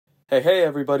Hey,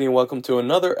 everybody, and welcome to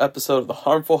another episode of the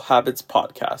Harmful Habits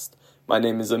Podcast. My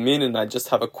name is Amin, and I just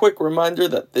have a quick reminder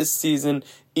that this season,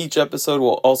 each episode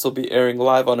will also be airing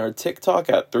live on our TikTok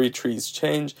at 3 Trees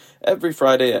Change every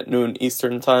Friday at noon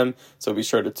Eastern Time, so be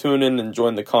sure to tune in and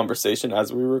join the conversation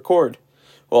as we record.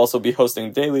 We'll also be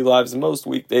hosting daily lives most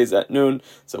weekdays at noon,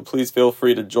 so please feel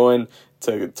free to join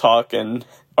to talk and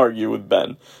argue with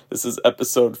Ben. This is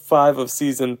episode 5 of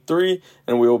season 3,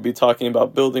 and we will be talking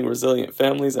about building resilient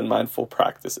families and mindful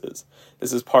practices.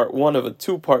 This is part 1 of a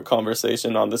 2-part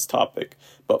conversation on this topic.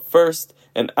 But first,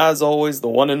 and as always, the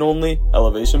one and only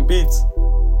Elevation Beats.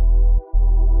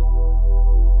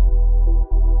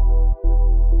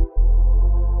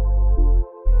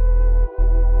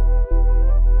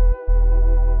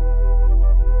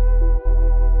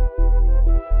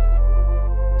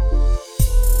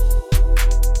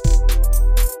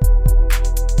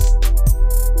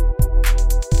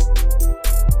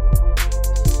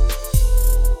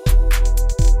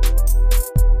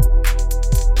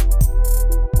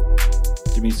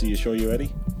 So you sure you're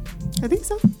ready? I think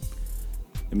so.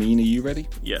 Amin, are you ready?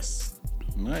 Yes.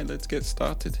 All right, let's get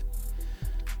started.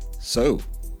 So,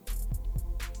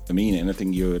 Amin,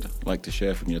 anything you would like to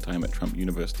share from your time at Trump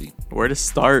University? Where to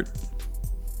start?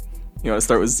 You want to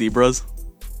start with zebras?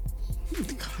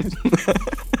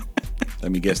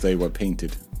 Let me guess, they were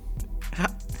painted.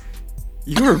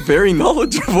 You are very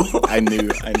knowledgeable. I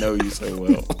know you so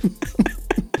well.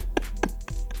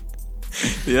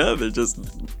 Yeah, they're just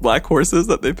black horses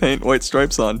that they paint white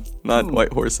stripes on, not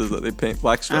white horses that they paint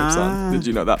black stripes on. Did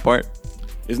you know that part?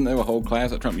 Isn't there a whole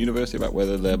class at Trump University about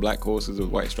whether they're black horses with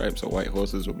white stripes or white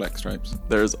horses with black stripes?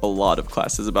 There's a lot of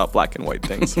classes about black and white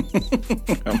things.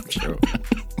 I'm sure.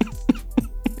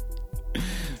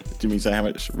 Jimmy, so how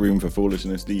much room for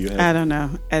foolishness do you have? I don't know.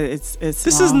 It's This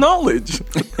small. is knowledge.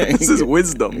 This is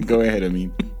wisdom. Go ahead,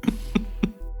 Amin.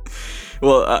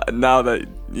 Well, now that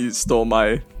you stole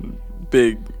my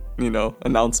big,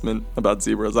 announcement about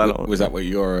zebras, I don't. Was that what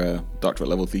your doctorate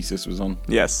level thesis was on?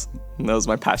 Yes, that was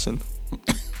my passion.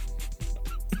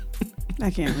 I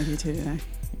can't with you two today.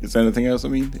 Is there anything else,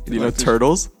 Amin? Do you know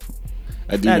turtles?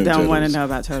 I do know I don't want to turtles. know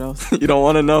about turtles. You don't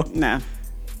want to know? No.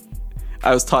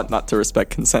 I was taught not to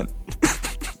respect consent.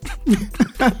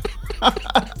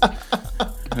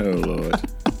 Oh, Lord.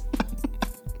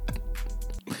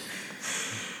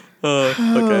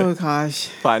 Okay. Oh, gosh.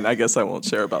 Fine, I guess I won't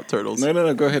share about turtles.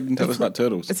 No. Go ahead and tell us about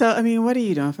turtles. So, what are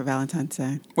you doing for Valentine's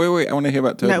Day? Wait. I want to hear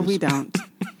about turtles. No, we don't.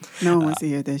 No one wants to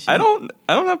hear this shit. I don't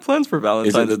have plans for Is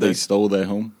Valentine's it that Day. they stole their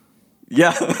home?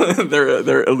 Yeah,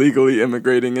 they're illegally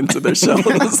immigrating into their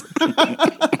shells.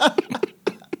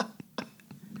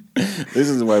 This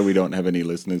is why we don't have any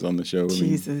listeners on the show.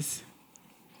 Jesus.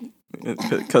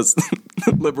 Because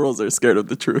liberals are scared of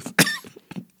the truth.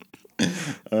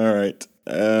 All right.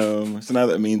 So now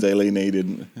that means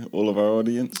alienated all of our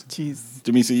audience. Jeez.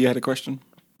 Jimmy, so you had a question?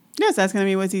 Yes, asking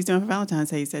me what he's doing for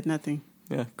Valentine's Day. He said nothing.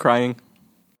 Yeah, crying,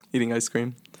 eating ice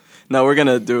cream. No, we're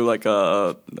gonna do like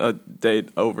a date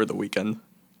over the weekend.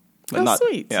 Oh,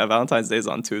 sweet. Yeah, Valentine's Day is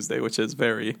on Tuesday, which is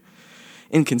very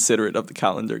inconsiderate of the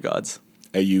calendar gods.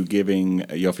 Are you giving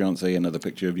your fiance another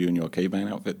picture of you in your caveman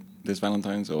outfit this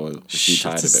Valentine's, or is she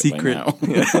tired It's of a it by secret. now?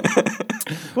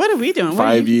 What are we doing?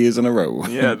 5 years in a row.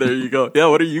 Yeah, there you go. Yeah,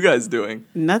 what are you guys doing?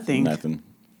 Nothing. Nothing.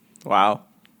 Wow.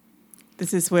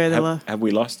 This is where the love. Have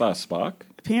we lost our spark?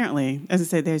 Apparently, as I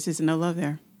said, there's just no love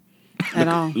there at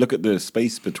all. Look at the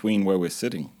space between where we're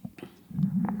sitting.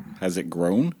 Has it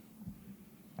grown?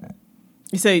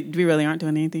 So we really aren't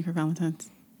doing anything for Valentine's?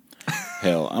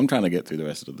 Hell, I'm trying to get through the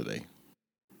rest of the day.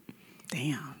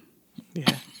 Damn.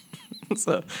 Yeah. It's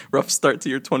a rough start to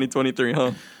your 2023,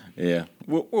 huh? Yeah,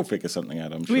 we'll figure something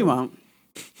out, I'm sure. We won't.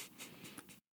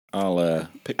 I'll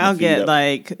pick my I'll feet get up.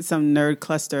 like some nerd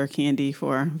cluster candy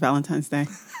for Valentine's Day.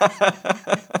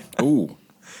 Ooh.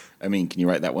 I mean, can you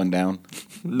write that one down?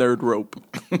 Nerd rope.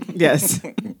 Yes.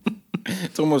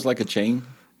 It's almost like a chain.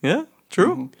 Yeah,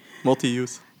 true.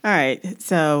 Multi-use. All right.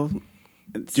 So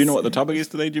Do you know what the topic is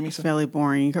today, Jimmy? it's fairly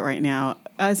boring right now.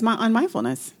 It's on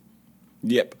mindfulness.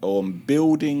 Yep,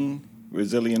 building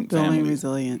resilient Building families.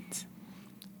 resilient.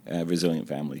 Resilient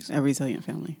families. A resilient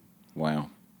family.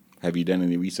 Wow. Have you done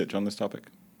any research on this topic?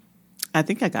 I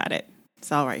think I got it.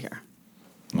 It's all right here.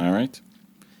 All right.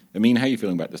 Amin, how are you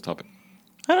feeling about this topic?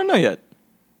 I don't know yet.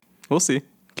 We'll see.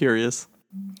 Curious.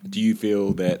 Do you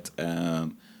feel that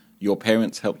your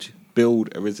parents helped build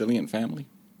a resilient family?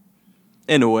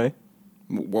 In a way.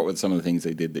 What were some of the things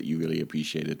they did that you really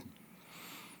appreciated?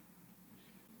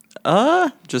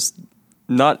 Just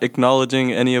not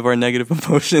acknowledging any of our negative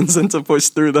emotions and to push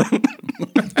through them.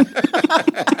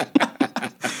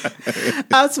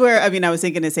 I swear. I mean, I was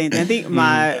thinking the same thing. I think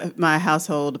my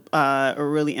household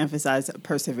really emphasized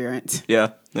perseverance. Yeah,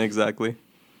 exactly.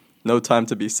 No time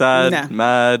to be sad, No.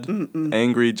 mad,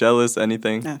 angry, jealous,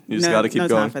 anything. No, You just got to keep no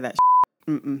going. time for that.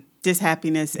 Just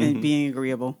happiness and being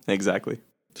agreeable. Exactly.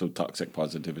 So toxic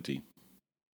positivity.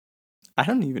 I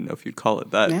don't even know if you'd call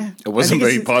it that. Yeah, It wasn't I think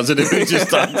very it's positive. It was just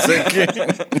toxic.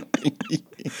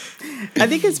 I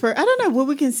think it's I don't know what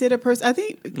we consider I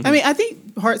think. I mean, I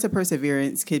think parts of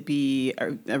perseverance could be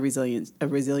a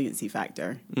resiliency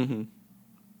factor.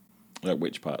 Like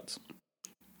which parts?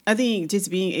 I think just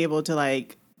being able to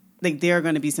like there are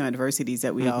going to be some adversities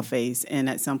that we all face, and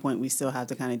at some point we still have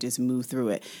to kind of just move through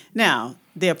it. Now,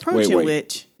 the approach in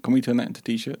which Can we turn that into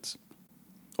t-shirts?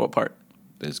 What part?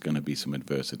 There's going to be some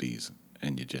adversities,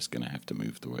 and you're just going to have to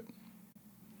move through it.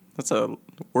 That's a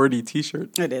wordy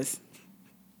T-shirt. it is.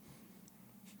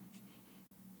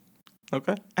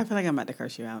 Okay. I feel like I'm about to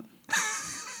curse you out.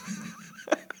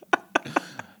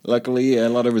 Luckily, a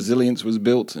lot of resilience was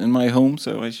built in my home,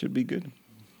 so I should be good.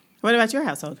 What about your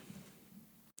household?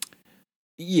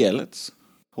 Yeah, let's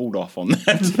hold off on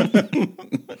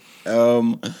that.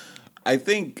 I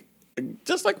think,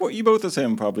 just like what you both are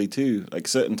saying probably too, like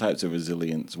certain types of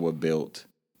resilience were built,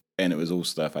 and it was all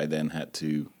stuff I then had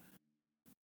to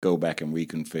go back and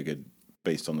reconfigure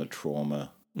based on the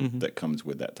trauma that comes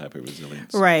with that type of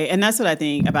resilience. Right. And that's what I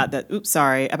think about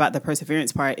about the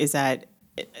perseverance part is that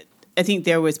I think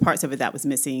there was parts of it that was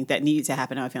missing that needed to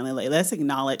happen in our family. Like, let's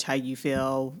acknowledge how you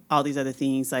feel, all these other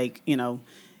things, like,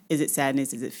 is it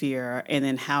sadness? Is it fear? And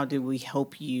then how do we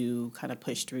help you kind of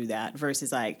push through that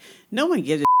versus like, no one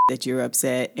gives a that you're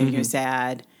upset and you're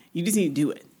sad. You just need to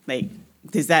do it. Like,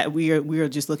 because that we are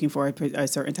just looking for a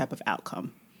certain type of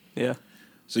outcome. Yeah.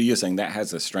 So you're saying that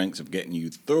has the strengths of getting you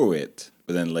through it,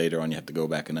 but then later on you have to go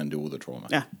back and undo all the trauma.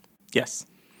 Yeah. Yes.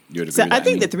 You would agree So with that, I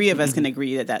think Amy? the three of us can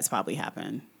agree that that's probably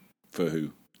happened. For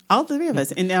who? All three of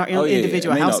us in our Oh, yeah,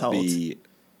 individual it may not households. be-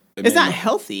 it It's may not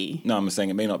healthy. No, I'm saying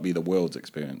it may not be the world's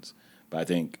experience, but I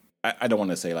think I don't want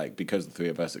to say like because the three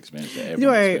of us experienced it.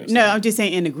 Everyone experienced No, it. I'm just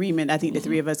saying in agreement. I think the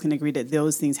three of us can agree that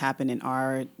those things happen in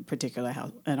our particular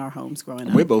house, in our homes growing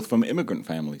up. We're both from immigrant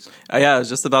families. Yeah, I was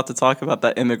just about to talk about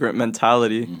that immigrant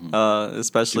mentality,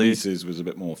 especially. Lisa's was a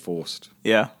bit more forced.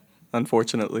 Yeah,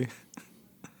 unfortunately.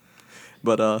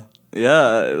 But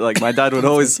yeah, like my dad would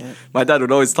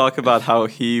always talk about how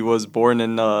he was born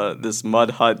in this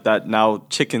mud hut that now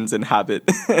chickens inhabit,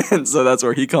 and so that's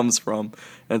where he comes from.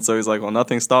 And so he's like, well,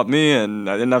 nothing stopped me, and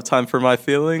I didn't have time for my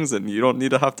feelings, and you don't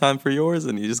need to have time for yours,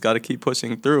 and you just got to keep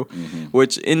pushing through.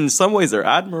 Which in some ways are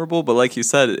admirable, but like you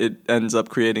said, it ends up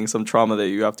creating some trauma that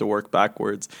you have to work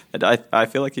backwards. And I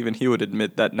feel like even he would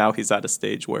admit that now he's at a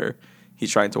stage where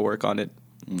he's trying to work on it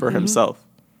for himself.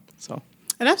 So.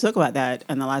 And I spoke about that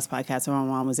in the last podcast where my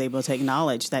mom was able to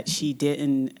acknowledge that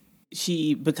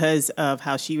because of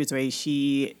how she was raised,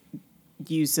 she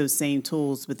used those same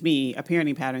tools with me,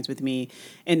 parenting patterns with me,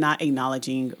 and not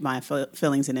acknowledging my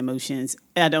feelings and emotions.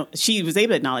 She was able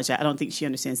to acknowledge that. I don't think she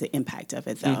understands the impact of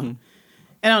it, though. And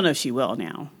I don't know if she will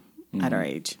now at her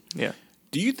age. Yeah.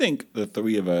 Do you think the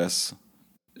three of us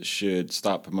should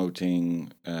start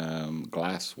promoting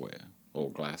glassware or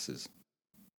glasses?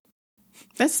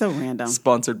 That's so random.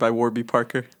 Sponsored by Warby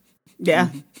Parker. Yeah.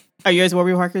 Are yours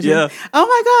Warby Parker's? Yeah. Oh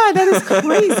my God, that is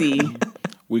crazy.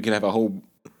 We could have a whole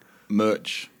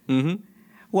merch.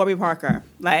 Warby Parker,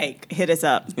 like, hit us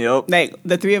up. Yep. Like,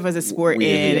 the three of us are sporting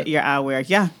We're here. your eyewear.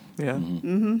 Yeah. Yeah.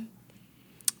 And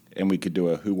we could do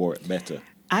a who wore it better.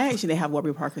 I actually have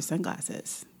Warby Parker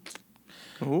sunglasses.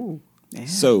 Ooh. Yeah.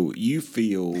 So you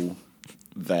feel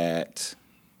that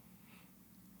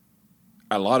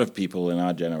a lot of people in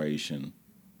our generation,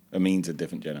 it means a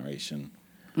different generation,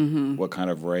 were kind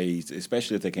of raised,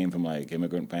 especially if they came from like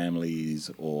immigrant families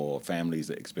or families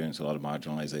that experience a lot of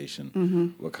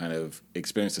marginalization, were kind of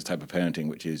experienced this type of parenting,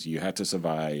 which is you had to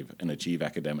survive and achieve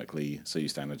academically so you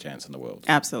stand a chance in the world.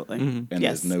 Absolutely. And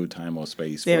Yes. there's no time or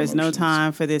space There for is no emotions.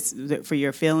 time for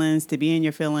your feelings, to be in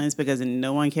your feelings, because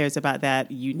no one cares about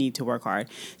that. You need to work hard.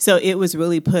 So it was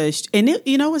really pushed. And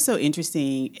what's so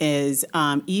interesting is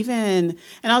and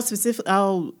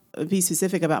I'll be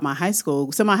specific about my high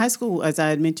school. So my high school, as I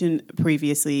had mentioned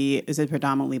previously, is a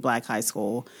predominantly black high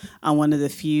school. One of the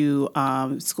few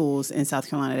schools in South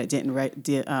Carolina that didn't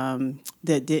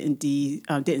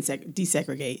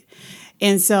desegregate,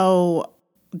 and so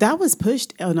that was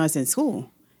pushed on us in school.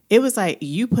 it was like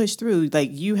you push through. Like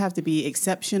you have to be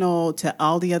exceptional to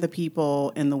all the other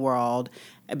people in the world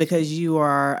because you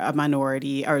are a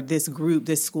minority, or this group,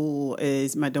 this school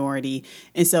is minority.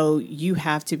 And so you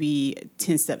have to be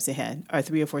 10 steps ahead or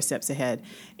 3 or 4 steps ahead.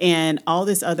 And all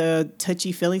this other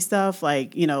touchy-feely stuff,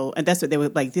 like, you know, and that's what they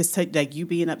would like, like you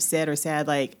being upset or sad,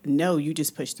 like, no, you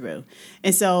just push through.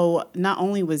 And so not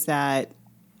only was that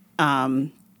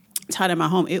taught in my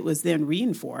home, it was then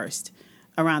reinforced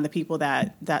around the people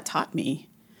that taught me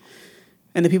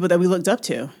and the people that we looked up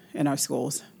to in our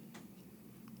schools.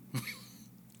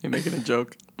 You're making a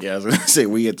joke. Yeah, I was going to say,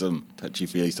 we had some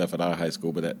touchy-feely stuff at our high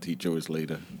school, but that teacher was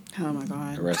later Oh, my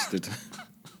God. arrested.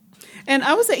 And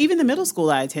I would say even the middle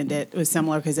school I attended was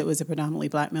similar because it was a predominantly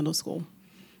black middle school.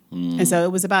 And so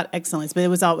it was about excellence, but it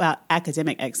was all about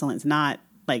academic excellence, not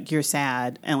like you're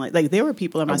sad. And like there were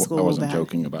people in my school I wasn't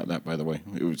joking about that, by the way.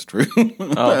 It was true.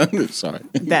 Sorry.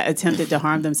 that attempted to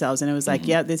harm themselves. And it was like,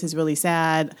 yeah, this is really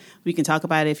sad. We can talk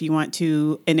about it if you want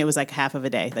to. And it was like half of a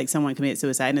day. Like someone committed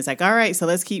suicide. And it's like, all right, so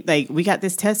let's keep, like, we got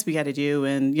this test we got to do.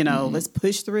 And, you know, let's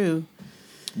push through.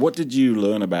 What did you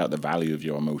learn about the value of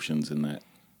your emotions in that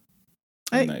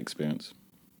experience?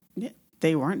 Yeah,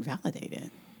 they weren't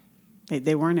validated.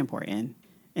 They weren't important.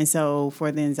 And so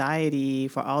for the anxiety,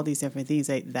 for all these different things,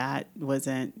 like that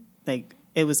wasn't like,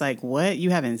 it was like, what? You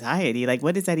have anxiety? Like,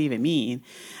 what does that even mean?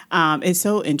 It's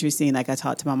so interesting. Like I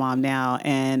talk to my mom now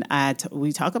and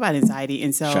we talk about anxiety.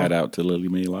 And so Shout out to Lily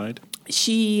Mae Lyde.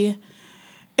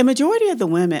 A majority of the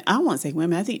women, I won't say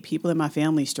women, I think people in my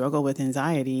family struggle with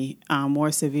anxiety, some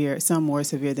more severe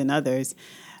than others.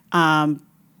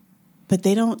 But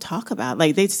they don't talk about,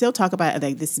 like, they still talk about,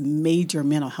 like, this major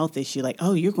mental health issue. Like,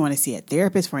 oh, you're going to see a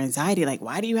therapist for anxiety. Like,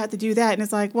 why do you have to do that? And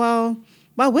it's like, well,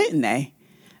 why wouldn't they?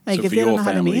 Like, So if for they don't your know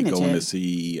how to family, manage going it. to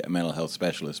see a mental health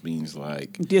specialist means,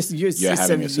 like, You're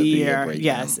having a severe breakdown.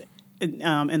 Yes.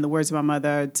 In the words of my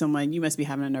mother, someone, you must be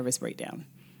having a nervous breakdown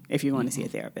if you're going to see a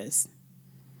therapist.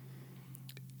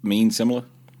 Mean similar?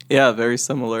 Yeah, very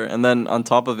similar. And then on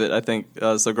top of it, I think,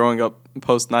 so growing up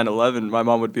post 9/11, my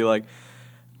mom would be like,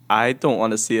 I don't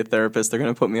want to see a therapist. They're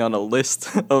going to put me on a list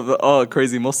of, a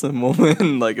crazy Muslim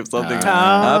woman. Like, if something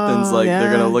happens, like, they're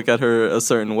going to look at her a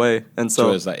certain way. And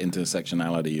So it's that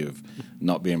intersectionality of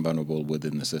not being vulnerable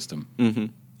within the system. Mm-hmm.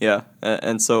 Yeah.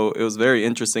 And so it was very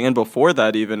interesting. And before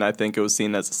that, even, I think it was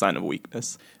seen as a sign of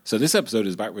weakness. So this episode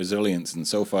is about resilience, and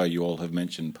so far you all have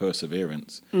mentioned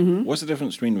perseverance. What's the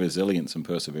difference between resilience and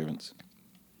perseverance?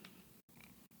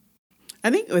 I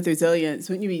think with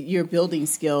resilience, when you're building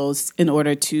skills in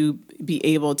order to be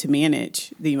able to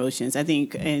manage the emotions. I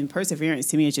think, and perseverance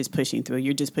to me is just pushing through.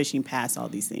 You're just pushing past all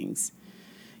these things.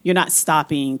 You're not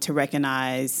stopping to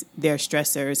recognize their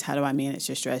stressors. How do I manage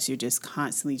the stress? You're just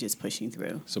constantly just pushing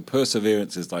through. So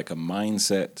perseverance is like a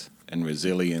mindset, and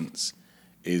resilience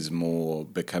is more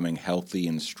becoming healthy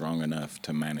and strong enough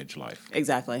to manage life.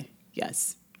 Exactly.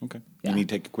 Yes. Okay. Yeah. You need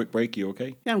to take a quick break. You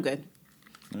okay? Yeah, I'm good.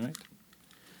 All right.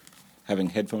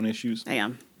 Having headphone issues? I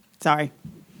am. Sorry.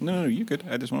 No, you're good.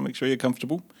 I just want to make sure you're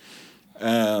comfortable.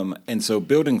 And so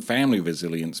building family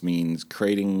resilience means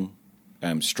creating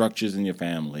structures in your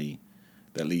family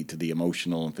that lead to the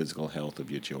emotional and physical health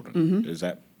of your children. Is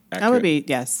that accurate? That would be,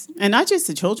 yes. And not just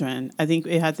the children. I think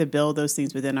we have to build those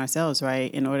things within ourselves,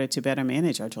 right, in order to better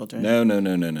manage our children.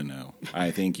 No.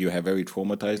 I think you have very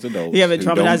traumatized adults. You have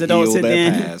traumatized adults who don't heal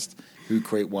and their then past, who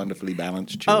create wonderfully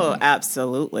balanced children. Oh,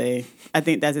 absolutely. I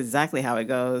think that's exactly how it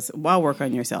goes. Why work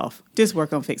on yourself? Just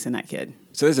work on fixing that kid.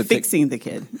 So there's a fixing the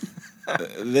kid.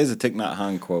 There's a Thich Nhat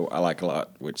Hanh quote I like a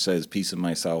lot, which says, peace in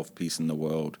myself, peace in the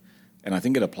world. And I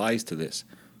think it applies to this.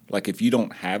 Like, if you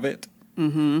don't have it,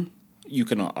 you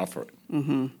cannot offer it.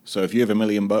 So if you have $1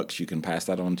 million, you can pass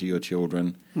that on to your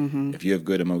children. If you have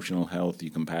good emotional health, you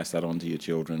can pass that on to your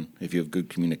children. If you have good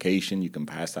communication, you can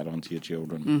pass that on to your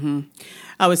children.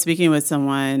 I was speaking with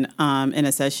someone in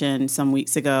a session some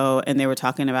weeks ago, and they were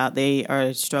talking about they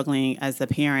are struggling as a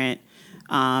parent,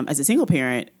 as a single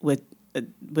parent with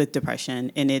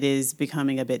depression, and it is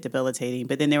becoming a bit debilitating.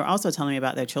 But then they were also telling me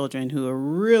about their children who are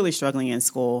really struggling in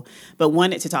school, but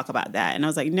wanted to talk about that. And I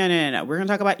was like, no. We're going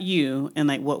to talk about you and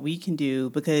like what we can do,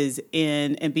 because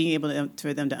and being able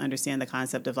for them to understand the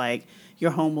concept of like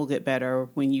your home will get better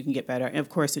when you can get better. And of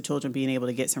course, the children being able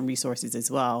to get some resources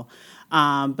as well.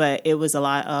 But it was a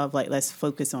lot of like, let's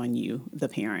focus on you, the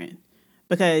parent.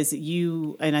 because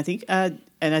and I think, and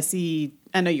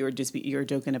I know you were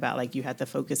joking about like you had to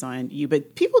focus on you,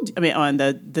 but people, on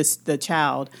the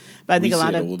child, but I think We a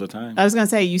lot see it of all the time. I was going to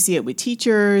say, you see it with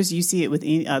teachers, you see it with,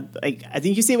 I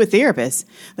think you see it with therapists.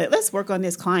 Like, let's work on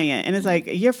this client. And it's like,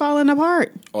 you're falling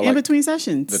apart Or in like between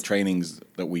sessions. The trainings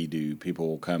that we do, people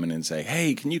will come in and say,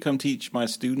 hey, can you come teach my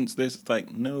students this? It's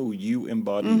like, no, you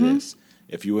embody this.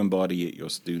 If you embody it, your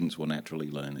students will naturally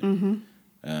learn it.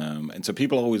 And so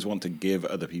people always want to give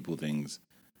other people things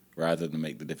rather than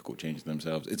make the difficult change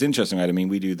themselves. It's interesting, right? I mean,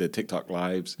 we do the TikTok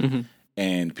lives,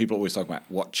 and people always talk about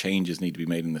what changes need to be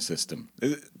made in the system.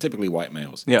 Typically white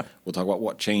males. Yeah. We'll talk about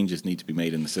what changes need to be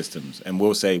made in the systems. And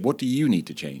we'll say, what do you need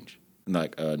to change? And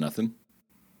like, nothing.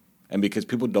 And because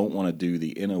people don't want to do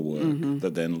the inner work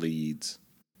that then leads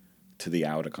to the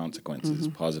outer consequences,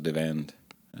 positive and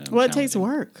well, it takes challenging.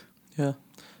 work Yeah.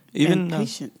 Even and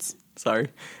patience. sorry.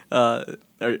 Are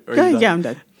you Go ahead, done? yeah, I'm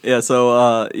done. Yeah,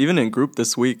 so even in group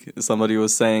this week, somebody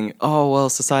was saying, oh, well,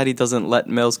 society doesn't let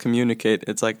males communicate.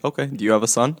 It's like, okay, do you have a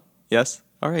son? Yes.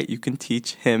 All right, you can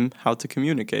teach him how to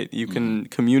communicate. You can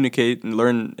communicate and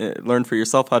learn for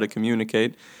yourself how to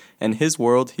communicate. In his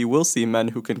world, he will see men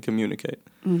who can communicate.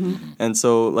 And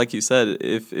so, like you said,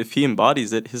 if he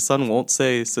embodies it, his son won't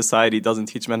say society doesn't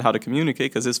teach men how to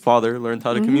communicate because his father learned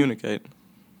how to communicate.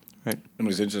 Right. It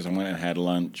was interesting. I went and had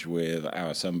lunch with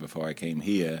our son before I came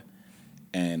here.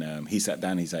 And he sat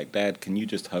down. He's like, Dad, can you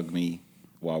just hug me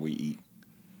while we eat?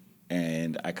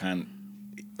 And I can't,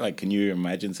 like, can you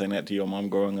imagine saying that to your mom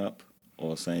growing up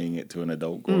or saying it to an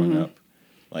adult growing up?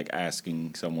 Like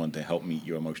asking someone to help meet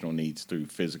your emotional needs through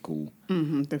physical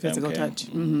The physical care. touch.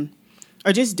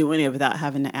 Or just doing it without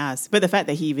having to ask. But the fact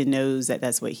that he even knows that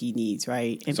that's what he needs,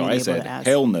 right? And So being I able said, to ask.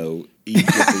 hell no, eat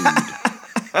your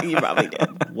food. You probably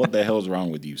did. What the hell's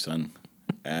wrong with you, son?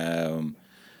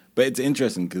 But it's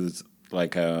interesting because,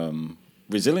 like,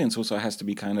 resilience also has to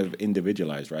be kind of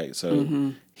individualized, right?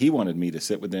 So he wanted me to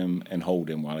sit with him and hold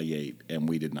him while he ate, and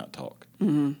we did not talk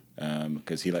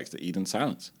because he likes to eat in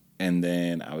silence. And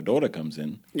then our daughter comes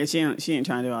in. Yeah, she ain't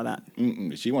trying to do all that.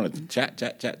 She wanted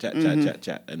to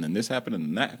chat. And then this happened,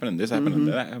 and that happened, and this happened, and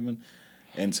that happened.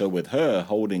 And so with her,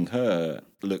 holding her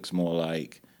looks more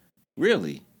like,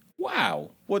 really?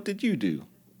 Wow, what did you do?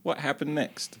 What happened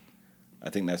next? I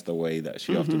think that's the way that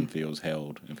she often feels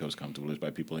held and feels comfortable, is by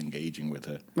people engaging with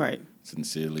her Right.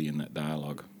 sincerely in that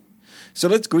dialogue. So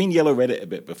let's green, yellow, red it a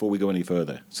bit before we go any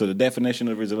further. So the definition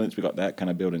of resilience, we got that, kind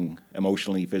of building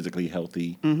emotionally, physically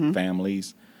healthy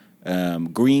families.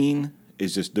 Green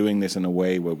is just doing this in a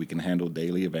way where we can handle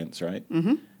daily events, right?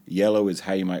 Yellow is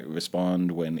how you might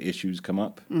respond when issues come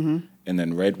up. And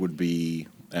then red would be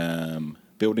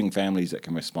building families that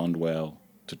can respond well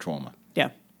to trauma. Yeah.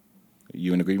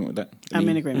 You in agreement with that? I'm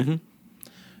in agreement.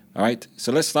 All right.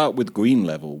 So let's start with green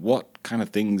level. What kind of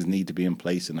things need to be in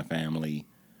place in a family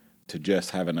to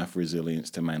just have enough resilience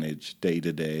to manage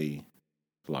day-to-day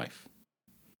life?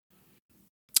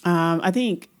 I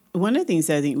think one of the things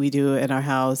that I think we do in our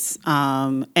house,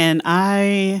 and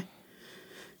I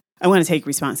want to take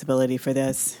responsibility for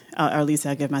this, or at least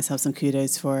I'll give myself some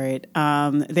kudos for it.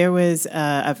 There was,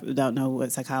 I don't know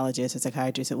what psychologist or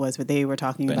psychiatrist it was, but they were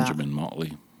talking Benjamin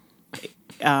Motley.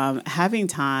 about having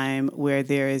time where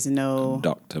there is no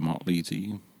Dr. Motley to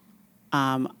you.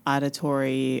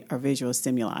 auditory or visual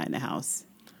stimuli in the house.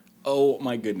 Oh,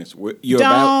 my goodness.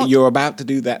 You're about to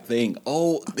do that thing.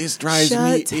 Oh, this drives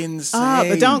me insane.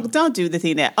 But don't do the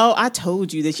thing that, I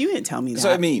told you this. You didn't tell me that.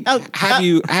 So, I mean, have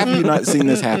you not seen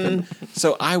this happen?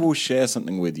 So I will share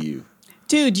something with you.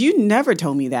 Dude, you never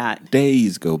told me that.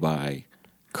 Days go by.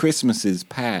 Christmases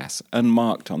pass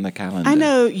unmarked on the calendar. I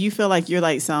know you feel like you're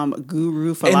like some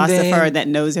guru philosopher that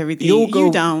knows everything. You'll go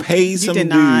you don't. pay You some did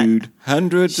not. dude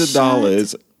hundreds of Shut.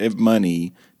 dollars of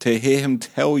money to hear him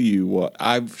tell you what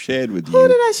I've shared with you. Who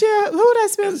did I share? Who did I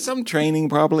spend? Some training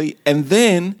probably. And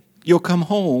then you'll come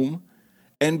home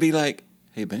and be like,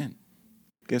 hey, Ben,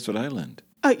 guess what I learned?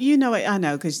 You know what? I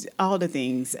know, because all the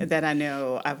things that I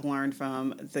know I've learned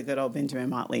from the good old Benjamin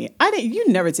Motley. You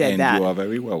never said And that. you are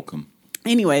very welcome.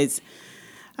 Anyways,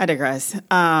 I digress.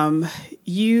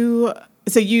 You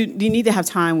need to have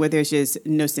time where there's just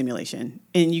no stimulation,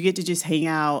 and you get to just hang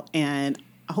out, and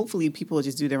hopefully people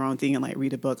just do their own thing and like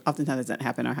read a book. Oftentimes that doesn't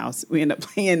happen in our house. We end up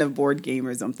playing a board game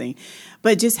or something,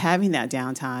 but just having that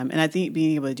downtime. And I think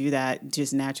being able to do that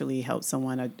just naturally helps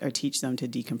someone or teach them to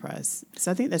decompress.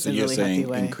 So I think that's a really healthy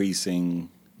way. Increasing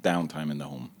downtime in the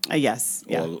home. Yes.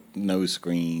 Yeah. Or no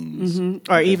screens.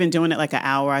 Or even doing it like an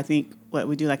hour. I think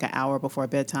we do like an hour before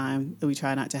bedtime. We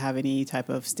try not to have any type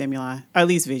of stimuli, or at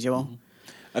least visual.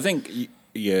 I think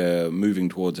you're moving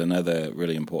towards another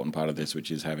really important part of this,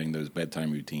 which is having those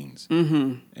bedtime routines.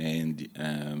 Mm-hmm.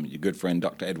 And your good friend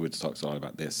Dr. Edwards talks a lot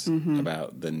about this,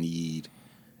 about the need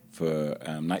for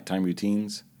nighttime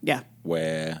routines. Yeah.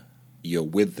 Where you're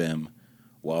with them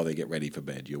while they get ready for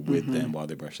bed. You're with them while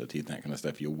they brush their teeth, that kind of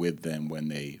stuff. You're with them when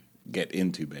they get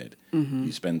into bed.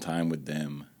 You spend time with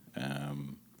them,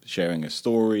 sharing a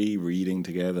story, reading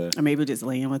together. Or maybe just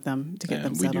laying with them to get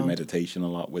them settled. We do meditation a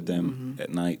lot with them at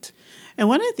night. And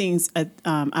one of the things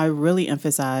I really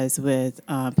emphasize with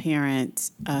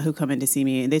parents who come in to see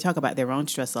me, and they talk about their own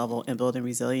stress level and building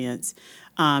resilience,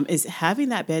 is having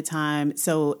that bedtime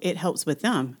so it helps with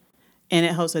them. And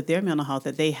it helps with their mental health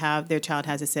that their child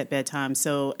has a set bedtime,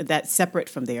 so that's separate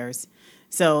from theirs.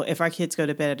 So if our kids go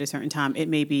to bed at a certain time, it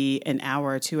may be an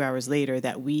hour or 2 hours later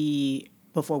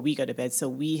before we go to bed, so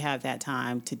we have that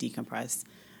time to decompress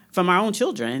from our own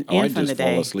children and from the day. I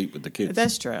just fall asleep with the kids.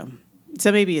 That's true.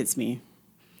 So maybe it's me.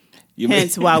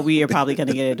 Hence why we are probably going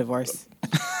to get a divorce.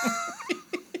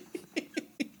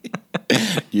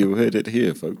 You heard it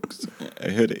here, folks.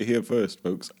 I heard it here first,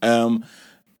 folks.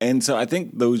 And so I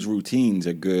think those routines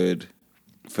are good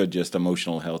for just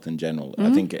emotional health in general.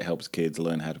 I think it helps kids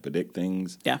learn how to predict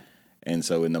things. Yeah. And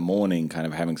so in the morning, kind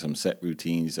of having some set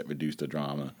routines that reduce the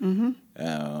drama.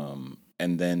 And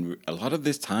then a lot of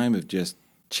this time of just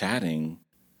chatting,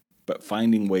 but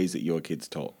finding ways that your kids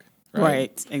talk.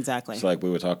 Right, exactly. So like we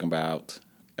were talking about,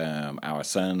 our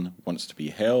son wants to be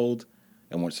held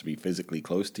and wants to be physically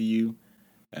close to you,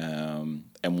 and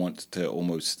wants to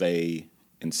almost stay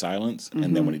in silence.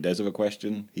 And then when he does have a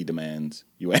question, he demands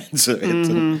you answer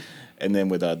it. And then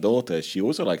with our daughter, she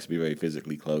also likes to be very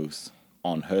physically close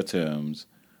on her terms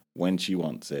when she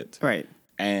wants it. Right.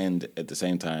 And at the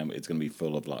same time, it's going to be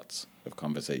full of lots of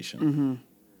conversation.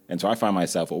 And so I find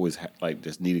myself always like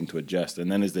just needing to adjust.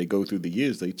 And then as they go through the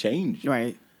years, they change.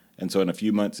 Right. And so in a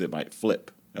few months, it might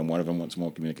flip. And one of them wants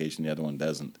more communication, the other one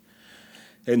doesn't.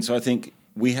 And so I think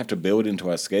we have to build into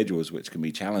our schedules, which can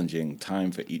be challenging,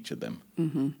 time for each of them.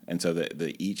 And so that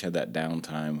they each have that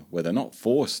downtime where they're not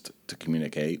forced to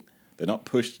communicate. They're not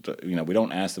pushed, we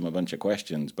don't ask them a bunch of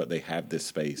questions, but they have this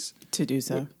space to do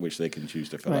so, which they can choose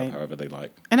to fill up however they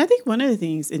like. And I think one of the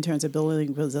things in terms of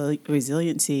building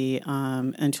resiliency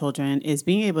in children is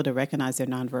being able to recognize their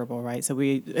nonverbal, right? So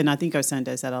and I think our son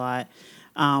does that a lot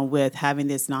with having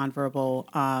this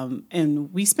nonverbal.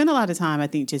 And we spend a lot of time, I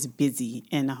think, just busy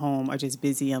in the home or just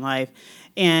busy in life.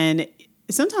 And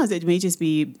sometimes it may just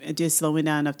be just slowing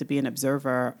down enough to be an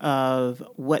observer of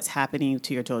what's happening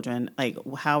to your children. Like,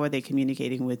 how are they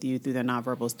communicating with you through their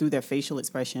nonverbals, through their facial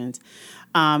expressions?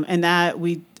 And that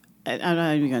I'm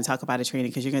not even going to talk about a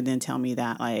training because you're going to then tell me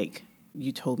that, like,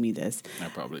 you told me this. I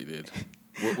probably did.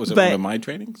 Was it one of my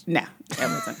trainings? No, it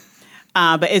wasn't.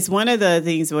 But it's one of the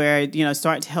things where,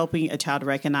 start helping a child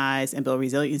recognize and build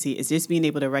resiliency is just being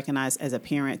able to recognize as a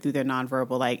parent through their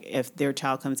nonverbal, like if their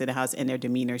child comes to the house and their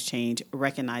demeanors change,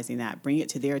 recognizing that, bring it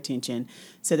to their attention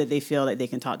so that they feel that they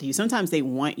can talk to you. Sometimes they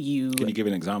want you. Can you give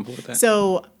an example of that?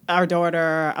 So our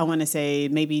daughter, I want to say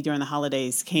maybe during the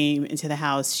holidays, came into the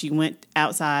house. She went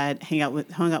outside,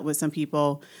 hung out with some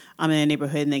people in the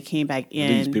neighborhood, and they came back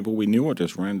in. These people we knew or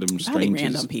just random strangers?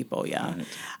 Random people, yeah.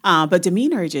 Right. But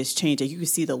demeanor just changed. You could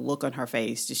see the look on her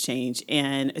face just change.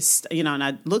 And, and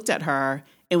I looked at her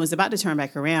and was about to turn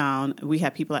back around. We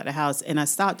had people at the house, and I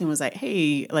stopped and was like,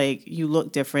 hey, like, you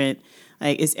look different.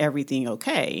 Like, is everything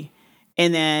okay?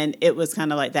 And then it was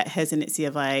kind of like that hesitancy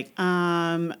of like,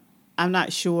 I'm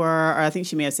not sure, or I think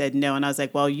she may have said no. And I was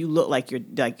like, well, you look like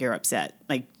you're upset.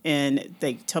 And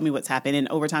tell me what's happened. And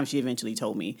over time, she eventually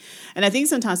told me. And I think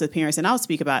sometimes with parents, and I'll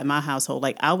speak about in my household,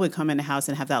 like I would come in the house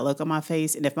and have that look on my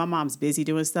face. And if my mom's busy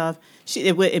doing stuff,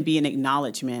 it wouldn't be an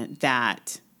acknowledgement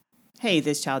that, hey,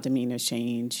 this child demeanor's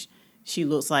changed. She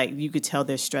looks like you could tell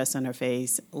there's stress on her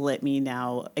face. Let me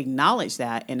now acknowledge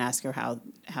that and ask her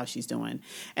how she's doing.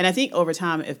 And I think over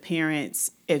time, if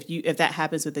parents, if that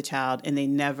happens with the child and they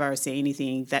never say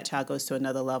anything, that child goes to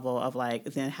another level of like,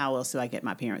 then how else do I get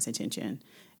my parents' attention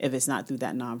if it's not through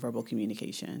that nonverbal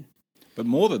communication? But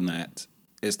more than that,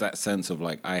 it's that sense of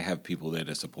like, I have people there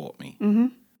to support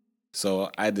me. So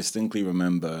I distinctly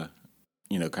remember,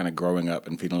 kind of growing up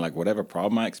and feeling like whatever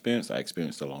problem I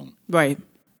experienced alone. Right.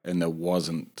 And there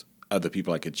wasn't other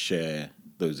people I could share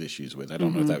those issues with. I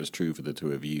don't know if that was true for the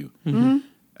two of you.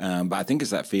 But I think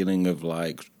it's that feeling of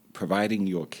like providing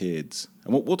your kids,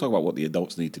 and we'll talk about what the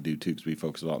adults need to do too, because we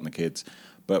focus a lot on the kids,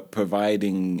 but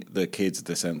providing the kids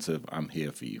the sense of I'm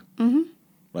here for you.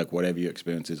 Like whatever your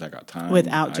experience is, I got time.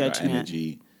 Without I judgment. got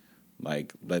energy.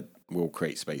 Like will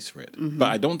create space for it. But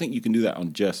I don't think you can do that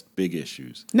on just big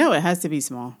issues. No, it has to be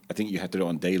small. I think you have to do it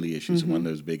on daily issues when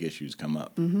those big issues come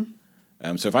up.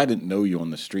 So if I didn't know you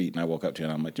on the street and I walk up to you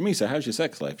and I'm like, Jamisa, how's your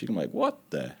sex life? You can be like, what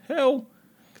the hell?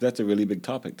 Because that's a really big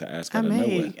topic to ask out of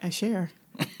nowhere. I share.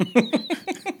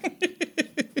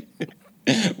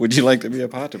 Would you like to be a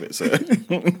part of it, sir?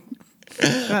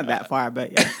 Not that far,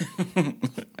 but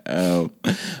yeah.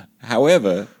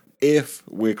 However, if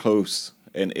we're close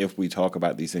and if we talk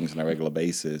about these things on a regular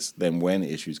basis, then when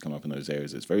issues come up in those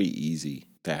areas, it's very easy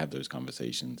to have those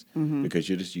conversations because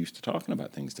you're just used to talking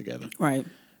about things together. Right.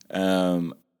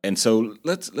 And so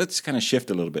let's kind of shift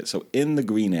a little bit. So in the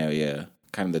green area,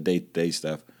 kind of the day-to-day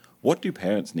stuff, what do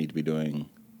parents need to be doing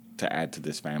to add to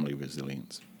this family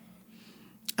resilience?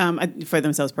 For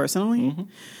themselves personally?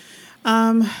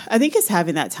 I think it's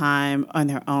having that time on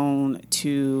their own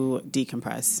to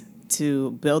decompress,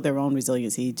 to build their own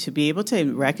resiliency, to be able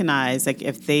to recognize like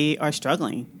if they are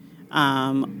struggling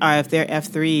or if their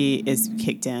F3 is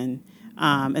kicked in,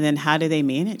 and then how do they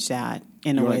manage that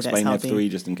in a way that's healthy? Explain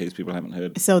F3 just in case people haven't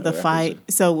heard. So the fight.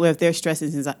 So with their stress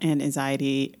and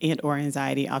anxiety or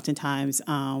anxiety, oftentimes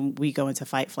we go into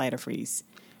fight, flight, or freeze.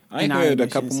 I heard a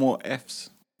couple more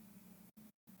Fs.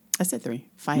 I said 3.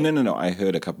 Fight. No. I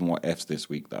heard a couple more Fs this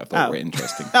week that I thought were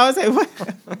interesting. I was like, what?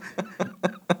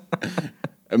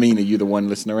 I mean, are you the one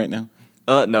listener right now?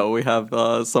 No, we have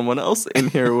someone else in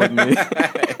here with me.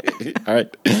 All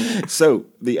right. So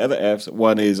the other Fs,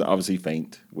 one is obviously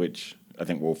faint, which I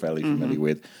think we're all fairly familiar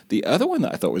with. The other one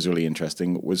that I thought was really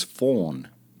interesting was fawn,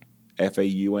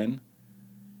 Faun.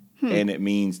 And it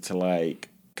means to like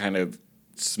kind of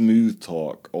smooth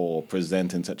talk or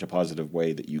present in such a positive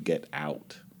way that you get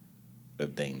out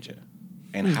of danger.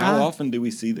 And how often do we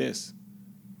see this?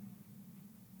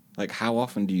 Like, how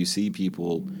often do you see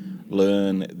people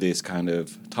learn this kind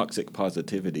of toxic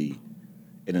positivity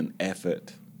in an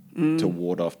effort to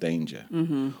ward off danger?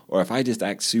 Or if I just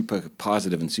act super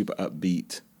positive and super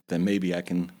upbeat, then maybe I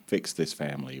can fix this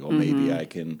family, or maybe I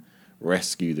can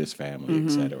rescue this family,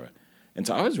 etc. And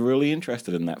so I was really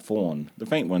interested in that fawn. The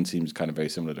faint one seems kind of very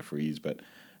similar to freeze, but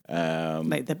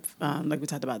like we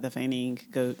talked about the fainting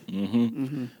goat.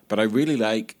 But I really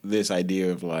like this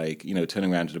idea of like, you know,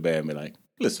 turning around to the bear and be like,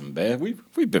 listen, bear, we've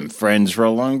been friends for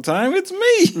a long time. It's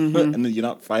me. And then you're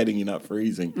not fighting, you're not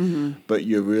freezing, but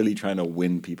you're really trying to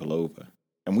win people over.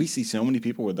 And we see so many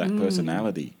people with that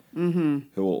personality who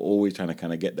are always trying to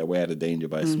kind of get their way out of danger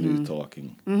by smooth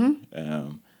talking.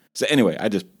 So anyway, I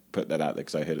just put that out there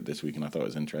because I heard it this week and I thought it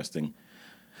was interesting.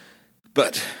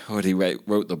 But he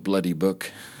wrote the bloody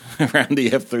book around the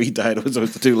F3 title, so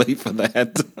it's too late for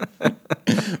that.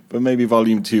 But maybe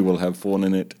volume 2 will have fawn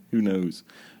in it. Who knows?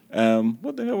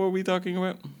 What the hell were we talking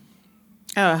about?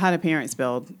 Oh, how do parents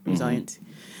build resilience?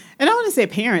 And I want to say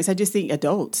parents, I just think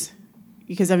adults.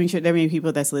 Because I'm sure there may be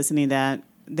people that's listening that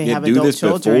they have adult this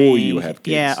children. Before you have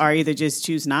kids. Yeah, or either just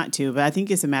choose not to. But I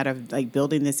think it's a matter of like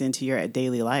building this into your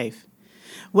daily life.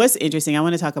 What's interesting, I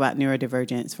want to talk about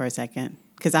neurodivergence for a second,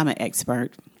 because I'm an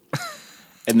expert.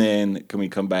 And then can we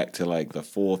come back to like the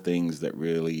 4 things that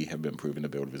really have been proven to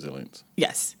build resilience?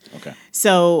 Yes. Okay.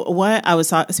 So what I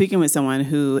was speaking with someone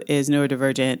who is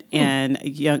neurodivergent and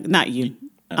young, not you,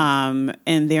 and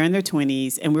they're in their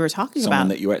 20s, and we were talking about someone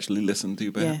that you actually listen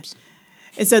to, perhaps. Yeah.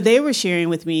 And so they were sharing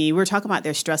with me, we were talking about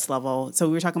their stress level. So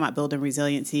we were talking about building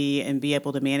resiliency and be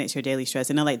able to manage their daily stress.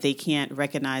 And they're like, they can't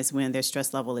recognize when their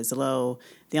stress level is low.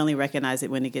 They only recognize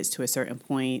it when it gets to a certain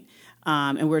point.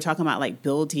 And we were talking about like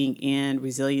building in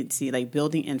resiliency, like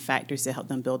building in factors to help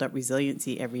them build up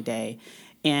resiliency every day.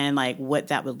 And like what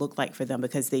that would look like for them,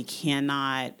 because they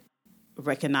cannot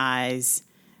recognize.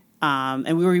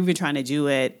 And we were even trying to do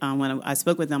it when I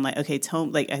spoke with them, like, okay,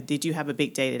 did you have a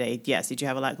big day today? Yes. Did you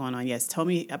have a lot going on? Yes. Tell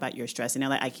me about your stress. And they're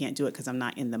like, I can't do it because I'm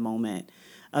not in the moment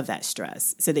of that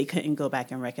stress. So they couldn't go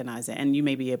back and recognize it. And you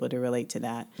may be able to relate to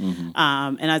that. And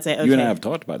I'd say, okay. You and I have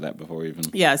talked about that before even.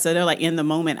 Yeah. So they're like, in the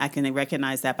moment, I can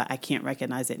recognize that, but I can't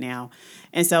recognize it now.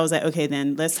 And so I was like, okay,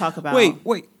 then let's talk about. Wait.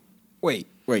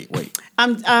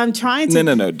 I'm trying to.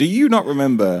 No. Do you not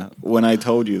remember when I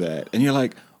told you that? And you're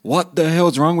like, what the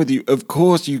hell's wrong with you? Of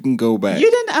course you can go back.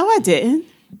 You didn't? Oh, I didn't.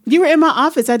 You were in my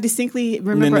office. I distinctly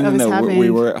remember having.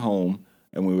 We were at home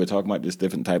and we were talking about just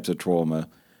different types of trauma.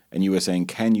 And you were saying,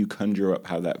 can you conjure up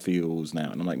how that feels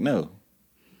now? And I'm like, no,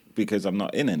 because I'm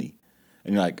not in any.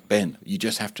 And you're like, Ben, you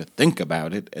just have to think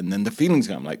about it. And then the feelings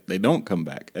come. Like, they don't come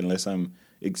back unless I'm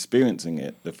experiencing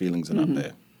it. The feelings are not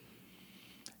there.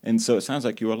 And so it sounds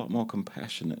like you're a lot more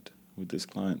compassionate with this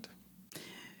client.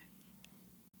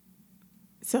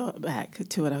 So back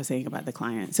to what I was saying about the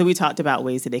client. So we talked about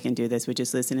ways that they can do this, which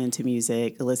is listening to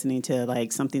music, listening to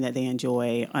like something that they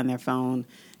enjoy on their phone,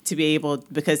 to be able,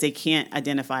 because they can't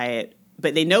identify it,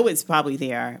 but they know it's probably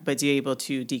there, but to be able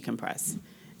to decompress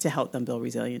to help them build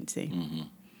resiliency. Mm-hmm.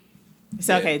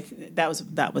 So okay, that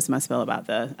was my spell about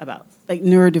like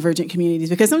neurodivergent communities,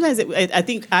 because sometimes I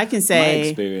think I can say my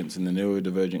experience in the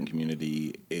neurodivergent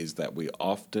community is that we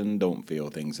often don't feel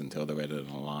things until they're at an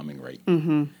alarming rate.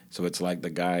 Mm-hmm. So it's like the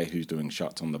guy who's doing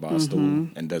shots on the bar stool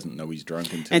and doesn't know he's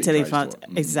drunk until he tries to.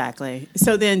 Exactly.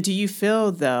 So then, do you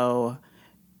feel though,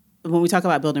 when we talk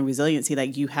about building resiliency,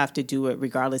 like you have to do it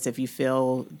regardless if you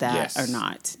feel that or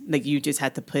not. Like you just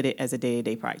have to put it as a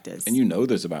day-to-day practice. And you know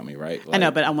this about me, right? Like, I know,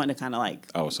 but I want to kind of like...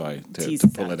 Oh, sorry, to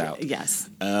pull it out.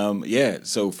 Yes. Yeah,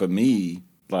 so for me,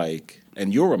 like,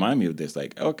 and you'll remind me of this,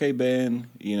 like, okay, Ben,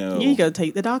 you know... You go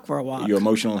take the dog for a walk. Your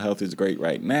emotional health is great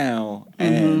right now,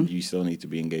 and you still need to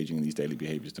be engaging in these daily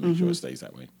behaviors to make sure it stays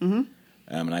that way. Mm-hmm.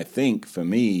 And I think for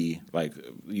me, like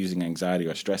using anxiety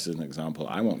or stress as an example,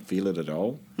 I won't feel it at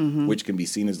all, which can be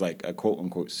seen as like a quote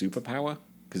unquote superpower,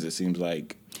 because it seems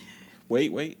like,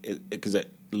 because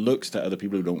it looks to other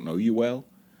people who don't know you well,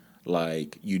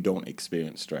 like you don't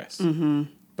experience stress. Mm-hmm.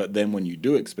 But then when you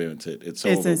do experience it, it's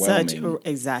overwhelming.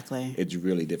 Exactly. It's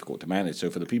really difficult to manage. So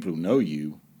for the people who know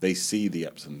you, they see the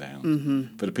ups and downs.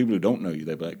 Mm-hmm. For the people who don't know you,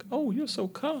 they'll be like, "Oh, you're so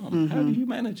calm. Mm-hmm. How do you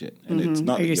manage it?" And it's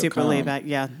not that you're super laid back.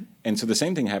 Yeah. And so the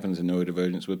same thing happens in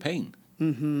neurodivergence with pain.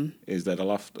 Mm-hmm. Is that a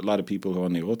lot of people who are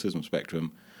on the autism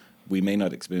spectrum, we may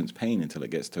not experience pain until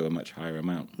it gets to a much higher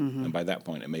amount, and by that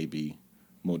point, it may be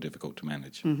more difficult to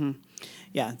manage. Mm-hmm.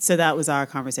 Yeah, so that was our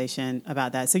conversation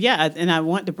about that. So yeah, and I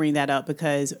want to bring that up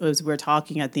because as we're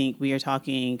talking, I think we are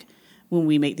talking when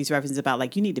we make these references about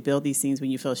like you need to build these things when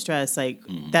you feel stressed, like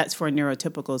that's for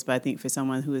neurotypicals, but I think for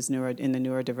someone who is in the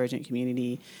neurodivergent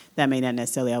community, that may not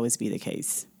necessarily always be the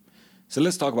case. So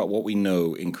let's talk about what we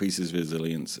know increases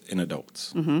resilience in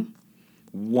adults. Mm-hmm.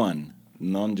 1,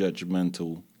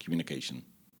 non-judgmental communication.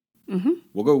 Mm-hmm.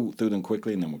 We'll go through them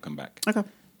quickly and then we'll come back. Okay.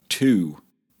 2,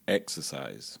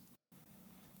 exercise.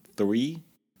 3,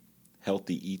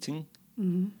 healthy eating.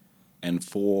 Mm-hmm. And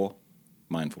 4,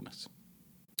 mindfulness.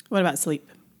 What about sleep?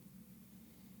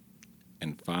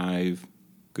 And 5,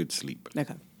 good sleep.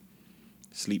 Okay.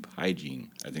 Sleep hygiene,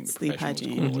 I think the sleep professionals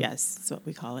hygiene, call it. yes, that's what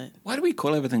we call it. Why do we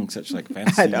call everything such like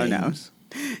fancy I don't names?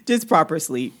 know. Just proper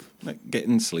sleep. Like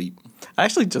getting sleep. I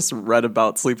actually just read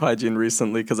about sleep hygiene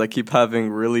recently because I keep having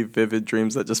really vivid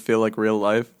dreams that just feel like real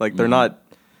life. Like they're not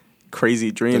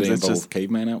crazy dreams. Do they it's involve just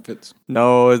caveman outfits?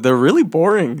 No, they're really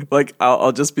boring. Like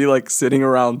I'll just be like sitting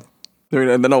around,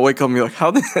 and then I'll wake up and be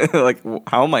like,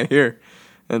 how am I here?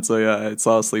 And so yeah, I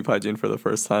saw sleep hygiene for the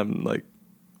first time like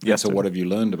yesterday. So what have you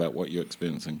learned about what you're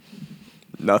experiencing?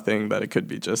 Nothing, that it could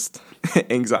be just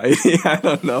anxiety. I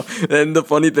don't know. And the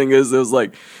funny thing is, it was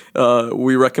like,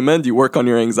 we recommend you work on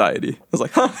your anxiety. I was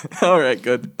like, all right,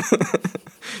 good.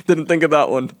 Didn't think of that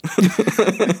one.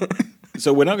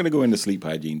 So we're not going to go into sleep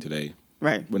hygiene today.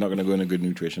 Right. We're not going to go into good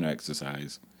nutrition or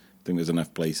exercise. I think there's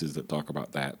enough places that talk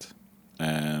about that.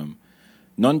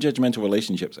 Non-judgmental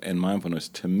relationships and mindfulness,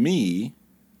 to me,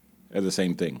 are the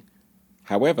same thing.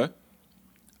 However,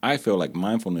 I feel like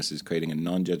mindfulness is creating a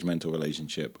non-judgmental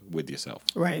relationship with yourself.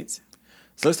 Right.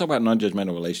 So let's talk about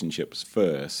non-judgmental relationships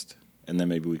first, and then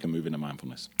maybe we can move into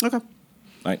mindfulness. Okay.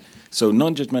 Right. So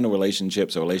non-judgmental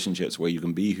relationships are relationships where you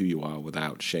can be who you are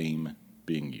without shame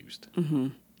being used. Mm-hmm.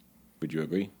 Would you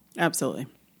agree? Absolutely.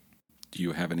 Do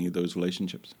you have any of those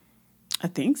relationships? I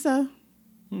think so.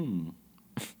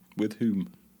 With whom?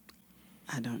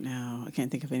 I don't know. I can't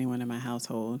think of anyone in my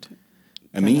household.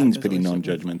 Amin's pretty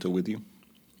non-judgmental with you.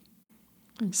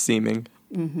 Seeming.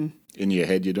 Mm-hmm. In your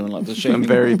head, you're doing lots of shaming. I'm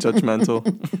very judgmental.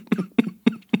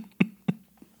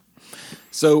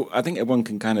 So I think everyone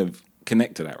can kind of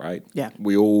connect to that, right? Yeah.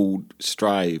 We all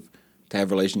strive to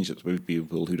have relationships with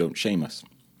people who don't shame us.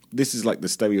 This is like the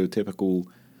stereotypical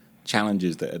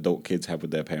challenges that adult kids have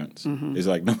with their parents. Mm-hmm. It's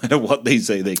like no matter what they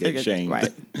say, they get shamed. Right.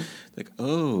 Like,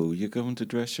 oh, you're going to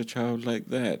dress your child like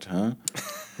that, huh?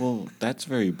 Well, that's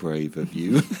very brave of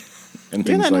you. And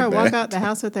you're letting like her that. walk out the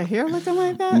house with her hair looking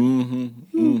like that?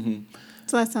 Mm-hmm. Mm-hmm.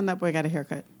 So last time that boy got a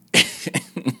haircut.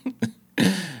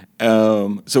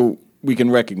 So we can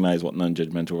recognize what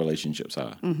non-judgmental relationships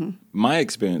are. Mm-hmm. My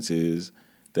experience is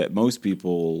that most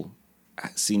people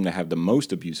seem to have the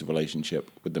most abusive relationship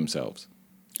with themselves.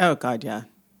 Oh, God, yeah.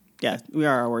 Yeah, we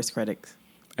are our worst critics.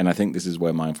 And I think this is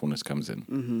where mindfulness comes in.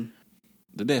 Mm-hmm.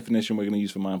 The definition we're going to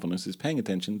use for mindfulness is paying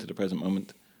attention to the present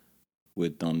moment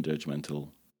with non-judgmental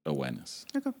awareness.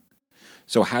 Okay.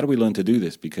 So how do we learn to do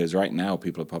this? Because right now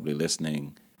people are probably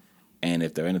listening And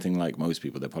if they're anything like most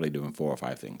people, they're probably doing 4 or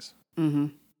 5 things,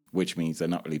 which means they're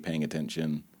not really paying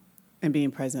attention And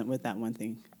being present with that one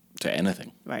thing. to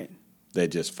anything. Right. They're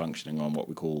just functioning on what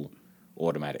we call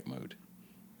automatic mode.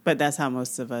 But that's how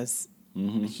most of us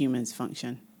humans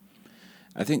function.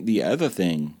 I think the other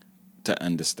thing to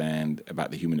understand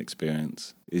about the human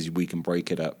experience is we can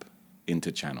break it up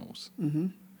into channels.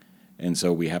 And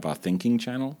so we have our thinking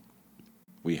channel,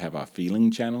 we have our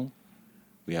feeling channel,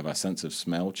 we have our sense of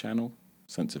smell channel,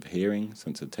 sense of hearing,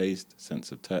 sense of taste,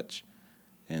 sense of touch,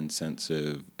 and sense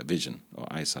of vision or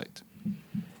eyesight.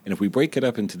 And if we break it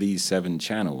up into these 7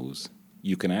 channels,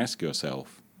 you can ask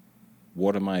yourself,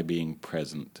 what am I being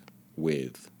present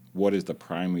with? What is the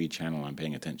primary channel I'm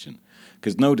paying attention?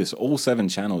 Because notice, all 7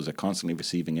 channels are constantly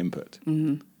receiving input.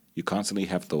 You constantly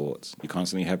have thoughts. You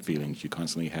constantly have feelings. You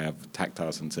constantly have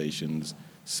tactile sensations,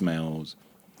 smells.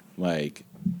 Like,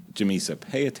 Jamisa,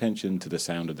 pay attention to the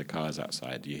sound of the cars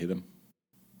outside. Do you hear them?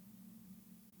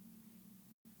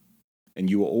 And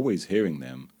you were always hearing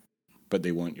them, but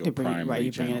they weren't your primary right,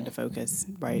 you channel. bring it into focus.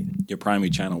 Right. Your primary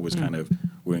channel was kind of,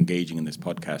 we're engaging in this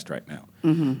podcast right now.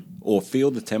 Or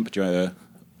feel the temperature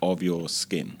of your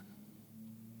skin.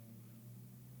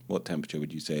 What temperature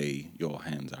would you say your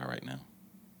hands are right now?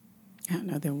 I don't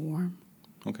know, they're warm.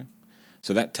 Okay.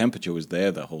 So that temperature was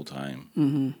there the whole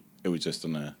time. It was just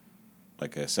on a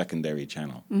secondary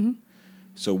channel.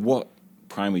 So what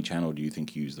primary channel do you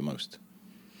think you use the most?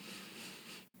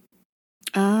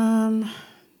 I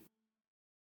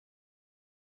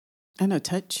don't know,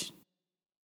 touch.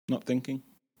 Not thinking?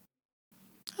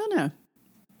 I don't know.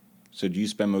 So do you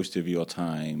spend most of your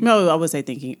time... No, I would say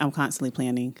thinking. I'm constantly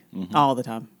planning all the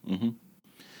time.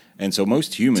 And so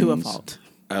most humans... To a fault.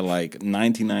 Are like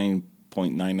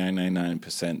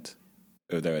 99.9999%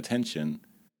 of their attention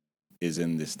is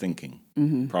in this thinking,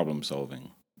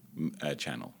 problem-solving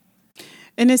channel.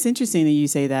 And it's interesting that you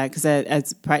say that because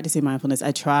as practicing mindfulness,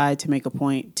 I try to make a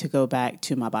point to go back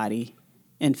to my body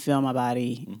and feel my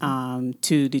body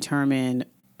to determine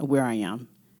where I am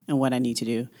and what I need to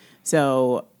do.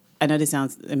 So I know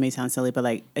it may sound silly, but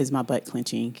like, is my butt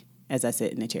clenching as I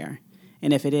sit in the chair?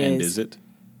 And if it is... And is it?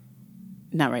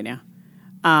 Not right now.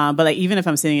 But like, even if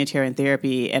I'm sitting in a chair in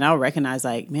therapy and I'll recognize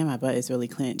like, man, my butt is really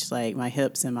clenched, like my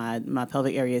hips and my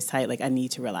pelvic area is tight, like I need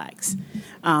to relax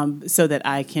so that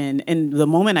I can, and the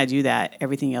moment I do that,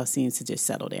 everything else seems to just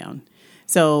settle down.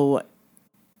 So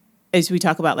as we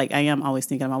talk about, like, I am always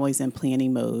thinking, I'm always in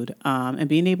planning mode and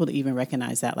being able to even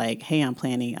recognize that, like, hey, I'm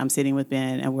planning, I'm sitting with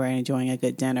Ben and we're enjoying a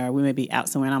good dinner. We may be out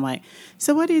somewhere and I'm like,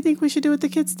 so what do you think we should do with the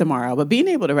kids tomorrow? But being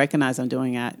able to recognize I'm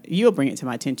doing that, you'll bring it to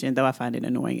my attention, though I find it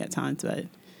annoying at times. But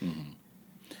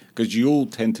because you'll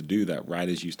tend to do that right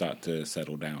as you start to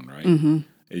settle down, right?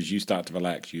 As you start to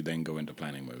relax, you then go into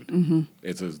planning mode.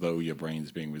 It's as though your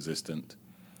brain's being resistant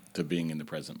to being in the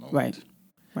present moment.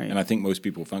 Right. And I think most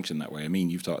people function that way. I mean,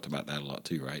 you've talked about that a lot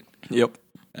too, right? Yep.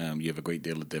 You have a great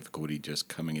deal of difficulty just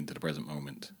coming into the present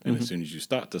moment. And as soon as you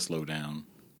start to slow down,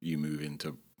 you move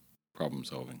into problem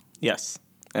solving. Yes.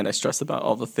 And I stress about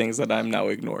all the things that I'm now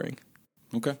ignoring.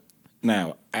 Okay.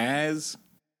 Now, as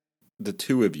the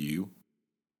two of you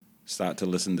start to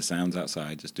listen to sounds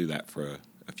outside, just do that for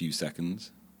a few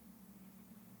seconds.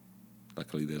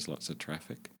 Luckily, there's lots of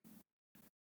traffic.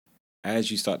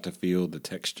 As you start to feel the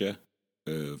texture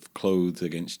of clothes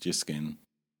against your skin,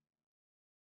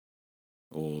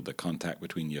 or the contact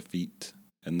between your feet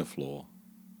and the floor,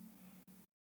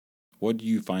 what do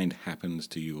you find happens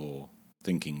to your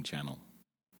thinking channel?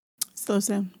 slows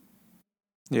down.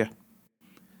 Yeah.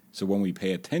 So when we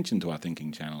pay attention to our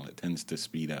thinking channel, it tends to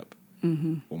speed up.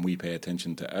 When we pay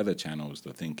attention to other channels,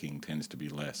 the thinking tends to be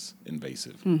less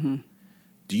invasive.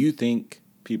 Do you think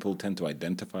people tend to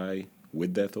identify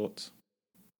with their thoughts?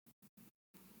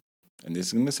 And this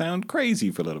is going to sound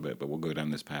crazy for a little bit, but we'll go down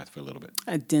this path for a little bit.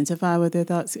 Identify with their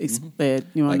thoughts. You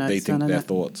want Like they think their that?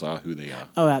 thoughts are who they are.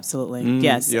 Oh, absolutely.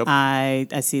 Yes. Yep. I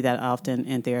see that often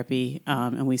in therapy.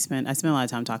 And I spend a lot of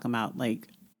time talking about like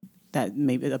that,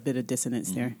 maybe a bit of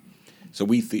dissonance there. So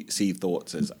we see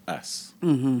thoughts as us,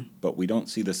 but we don't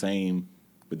see the same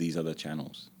with these other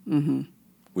channels.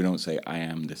 We don't say, I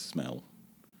am this smell.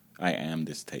 I am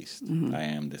this taste. I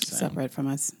am this sound. Separate from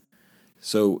us.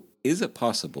 So is it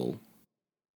possible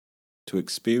to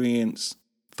experience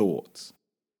thoughts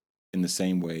in the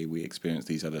same way we experience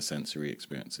these other sensory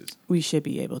experiences? We should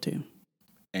be able to.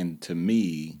 And to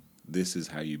me, this is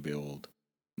how you build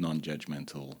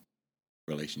non-judgmental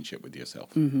relationship with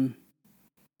yourself.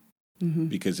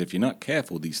 Because if you're not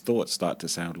careful, these thoughts start to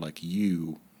sound like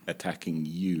you attacking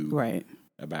you Right.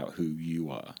 about who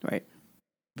you are. Right.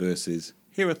 Versus,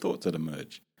 here are thoughts that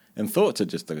emerge. And thoughts are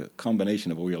just a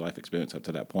combination of all your life experience up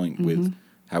to that point with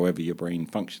however your brain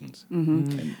functions.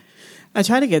 And I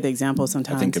try to give the example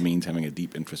sometimes. I think it means having a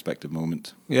deep introspective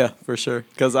moment. Yeah, for sure.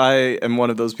 Because I am one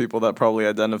of those people that probably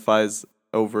identifies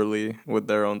overly with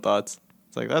their own thoughts.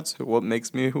 It's like, that's what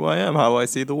makes me who I am, how I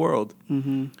see the world.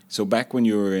 So back when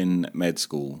you were in med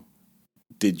school,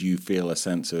 did you feel a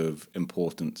sense of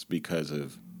importance because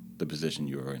of the position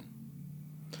you were in?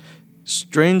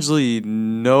 Strangely,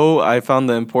 no. I found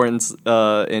the importance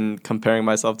in comparing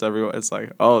myself to everyone. It's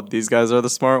like, oh, these guys are the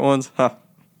smart ones? Huh.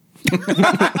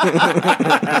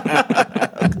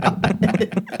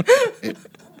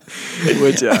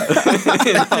 Which, yeah,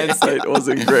 in hindsight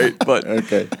wasn't great, but...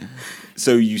 Okay.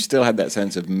 So you still had that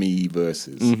sense of me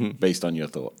versus based on your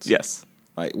thoughts? Yes.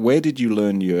 Like, where did you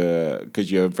learn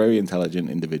because you're a very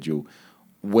intelligent individual,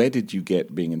 where did you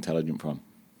get being intelligent from?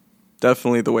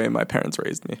 Definitely the way my parents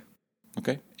raised me.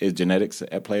 Okay. Is genetics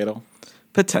at play at all?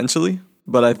 Potentially,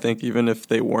 but I think even if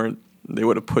they weren't, they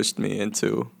would have pushed me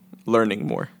into learning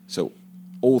more. So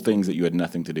all things that you had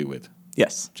nothing to do with.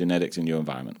 Yes. Genetics in your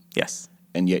environment. Yes.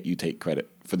 And yet you take credit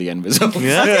for the end result.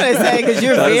 Yeah. I was going to say, because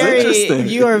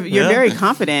you're you're very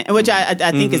confident, which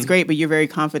I think is great, but you're very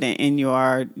confident in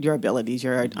your abilities,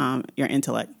 your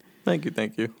intellect. Thank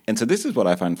you. And so this is what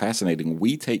I find fascinating.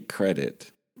 We take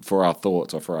credit for our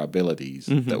thoughts or for our abilities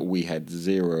that we had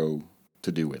zero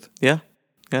to do with. Yeah.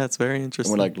 Yeah, it's very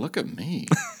interesting. And we're like, look at me.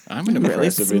 I'm an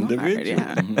impressive smart, individual.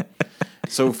 yeah.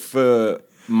 So for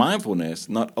mindfulness,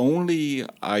 not only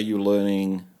are you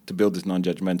learning to build this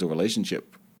non-judgmental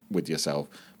relationship with yourself,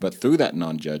 but through that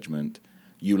non-judgment,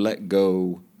 you let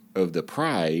go of the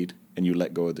pride and you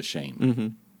let go of the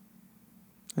shame.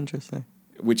 Interesting.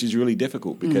 Which is really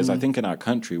difficult because I think in our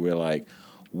country, we're like,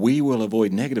 we will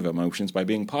avoid negative emotions by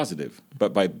being positive.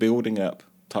 But by building up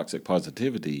toxic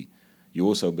positivity, you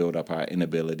also build up our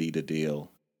inability to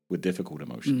deal with difficult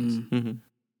emotions.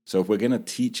 So if we're going to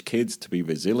teach kids to be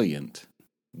resilient,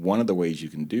 one of the ways you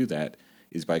can do that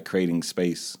is by creating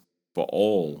space for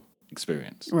all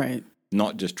experience. Right.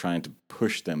 Not just trying to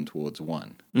push them towards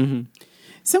one.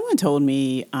 Someone told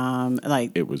me,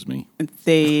 It was me.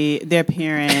 their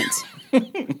parent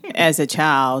as a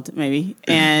child, maybe,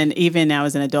 and even now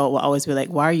as an adult, will always be like,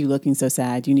 "Why are you looking so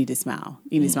sad? You need to smile.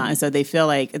 You need to smile." And so they feel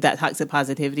like that toxic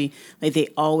positivity, like they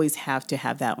always have to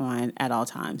have that on at all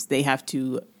times. They have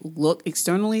to look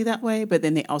externally that way, but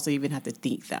then they also even have to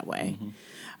think that way.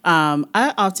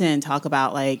 I often talk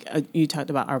about, like, you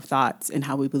talked about our thoughts and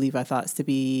how we believe our thoughts to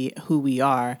be who we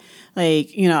are.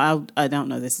 Like, you know, I don't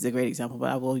know, this is a great example,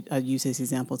 but I'll use this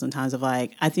example sometimes of,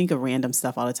 like, I think of random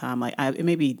stuff all the time. Like, it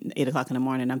may be 8 o'clock in the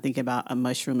morning, I'm thinking about a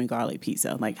mushroom and garlic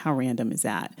pizza. Like, how random is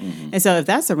that? And so if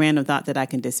that's a random thought that I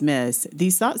can dismiss,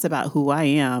 these thoughts about who I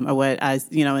am or what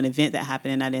an event that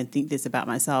happened and I didn't think this about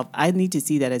myself, I need to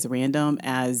see that as random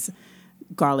as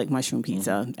garlic mushroom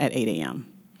pizza at 8 a.m.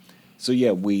 So,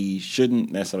 yeah, we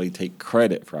shouldn't necessarily take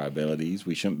credit for our abilities.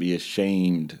 We shouldn't be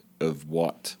ashamed of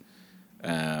what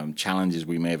challenges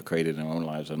we may have created in our own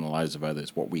lives and the lives of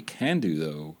others. What we can do,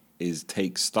 though, is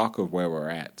take stock of where we're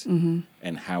at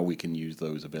and how we can use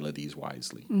those abilities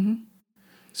wisely.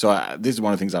 So this is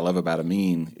one of the things I love about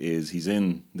Amin is he's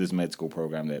in this med school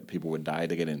program that people would die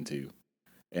to get into.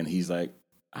 And he's like,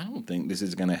 I don't think this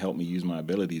is going to help me use my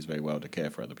abilities very well to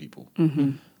care for other people.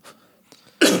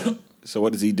 So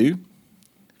what does he do?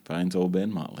 Finds old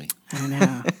Ben Motley. I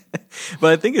know.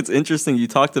 But I think it's interesting you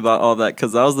talked about all that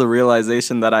because that was the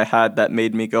realization that I had that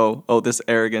made me go, oh, this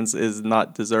arrogance is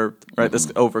not deserved, right?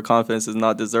 This overconfidence is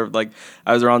not deserved. Like,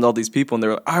 I was around all these people and they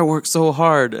were like, I work so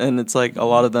hard. And it's like a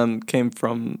lot of them came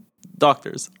from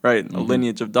doctors, right? A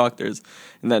lineage of doctors.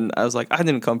 And then I was like, I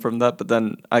didn't come from that, but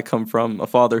then I come from a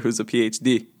father who's a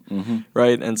PhD,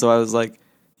 right? And so I was like,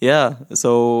 yeah,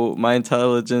 so my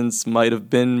intelligence might have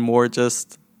been more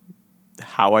just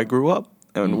how I grew up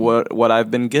and what I've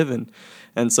been given.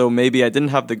 And so maybe I didn't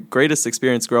have the greatest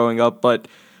experience growing up, but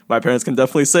my parents can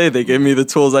definitely say they gave me the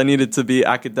tools I needed to be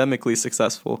academically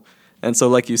successful. And so,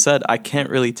 like you said, I can't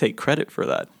really take credit for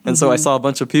that. And so I saw a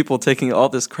bunch of people taking all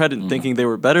this credit and thinking they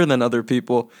were better than other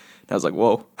people. And I was like,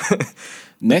 whoa.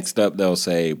 Next up, they'll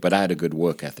say, but I had a good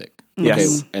work ethic.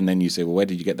 Yes. Okay, and then you say, well, where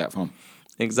did you get that from?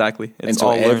 Exactly. It's and so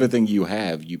all everything you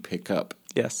have, you pick up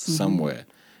yes. somewhere.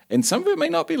 And some of it may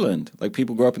not be learned. Like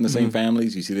people grow up in the same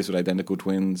families. You see this with identical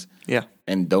twins. Yeah.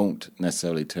 And don't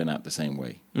necessarily turn out the same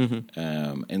way.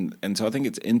 And so I think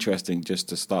it's interesting just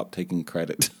to stop taking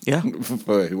credit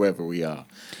for whoever we are.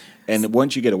 And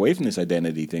once you get away from this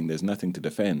identity thing, there's nothing to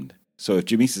defend. So if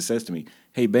Jamisa says to me,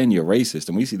 hey, Ben, you're racist,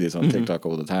 and we see this on TikTok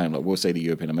all the time, like we'll say to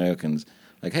European Americans,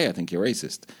 like, hey, I think you're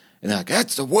racist. And they're like,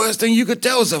 that's the worst thing you could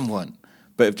tell someone.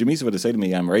 But if Jamisa were to say to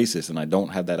me, I'm racist and I don't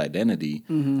have that identity,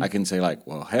 I can say like,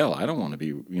 well, hell, I don't want to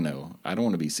be, I don't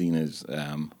want to be seen as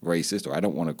racist, or I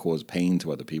don't want to cause pain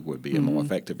to other people would be a more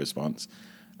effective response.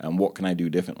 What can I do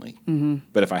differently?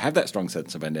 But if I have that strong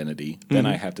sense of identity, then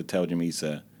I have to tell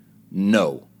Jamisa,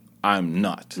 no, I'm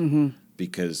not.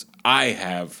 Because I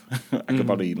have, I could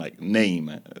probably like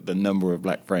name the number of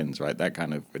black friends, right? That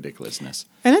kind of ridiculousness.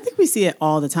 And I think we see it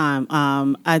all the time.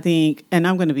 I think, and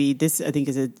I'm going to be, this I think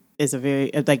is a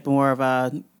very, like more of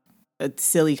a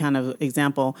silly kind of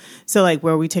example. So like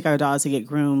where we take our dogs to get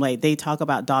groomed, like they talk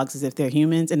about dogs as if they're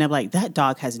humans, and they're like, that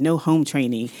dog has no home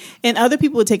training. And other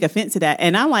people would take offense to that.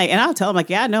 And I'm like, and I'll tell them like,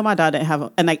 yeah, I know my dog didn't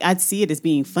have, and like I'd see it as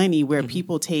being funny where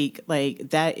people take like,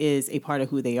 that is a part of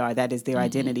who they are. That is their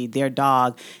identity, their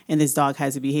dog, and this dog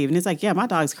has to behave. And it's like, yeah, my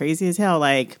dog's crazy as hell.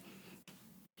 Like,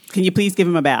 can you please give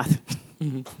him a bath?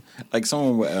 Like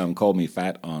someone called me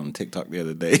fat on TikTok the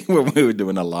other day when we were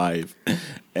doing a live,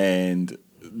 and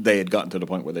they had gotten to the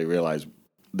point where they realized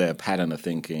their pattern of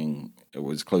thinking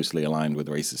was closely aligned with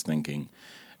racist thinking.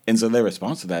 And so their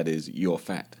response to that is, you're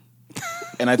fat.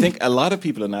 And I think a lot of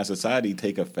people in our society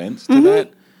take offense to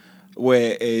that,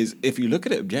 whereas if you look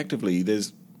at it objectively,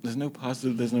 there's no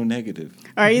positive, there's no negative.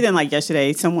 Or even like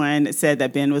yesterday, someone said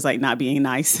that Ben was like not being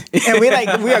nice. And we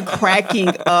are cracking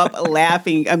up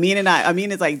laughing. Amin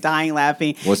is like dying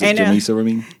laughing. Was it Jamisa,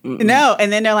 Ramin? No.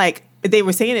 And then they're like, they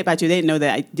were saying it about you. They didn't know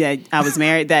that I was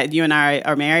married, that you and I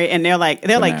are married. And they're like,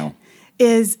 now.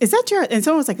 is that your, and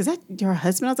someone was like, is that your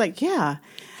husband? I was like, yeah.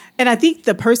 And I think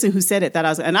the person who said it, I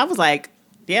was like,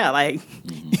 yeah, like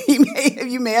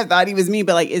you may have thought he was me,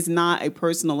 but like it's not a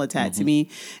personal attack to me.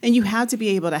 And you have to be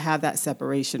able to have that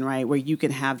separation, right? Where you can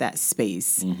have that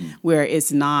space where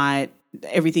it's not,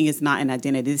 everything is not an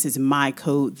identity. This is my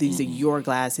coat. These are your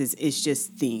glasses. It's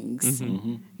just things,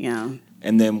 Yeah.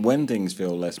 And then when things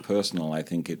feel less personal, I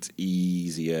think it's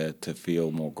easier to feel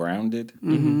more grounded,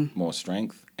 more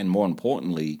strength. And more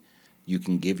importantly, you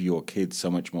can give your kids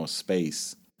so much more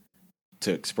space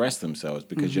to express themselves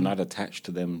because you're not attached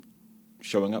to them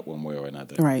showing up one way or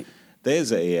another. Right.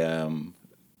 There's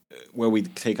where we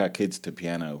take our kids to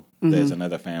piano, there's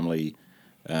another family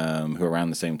who are around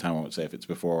the same time. I won't say if it's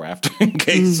before or after in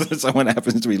case someone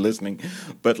happens to be listening.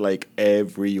 But like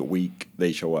every week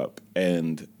they show up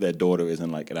and their daughter is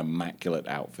in like an immaculate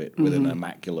outfit with an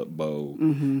immaculate bow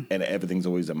and everything's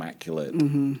always immaculate.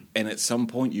 And at some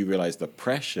point you realize the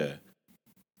pressure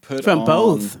put from on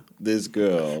both this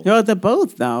girl. No, the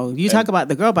both though. You talk about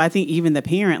the girl, but I think even the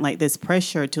parent, like this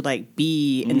pressure to like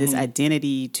be and this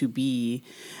identity to be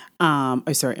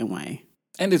a certain way.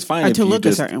 And it's fine or if to you look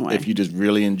just, a certain way. If you just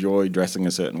really enjoy dressing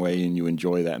a certain way and you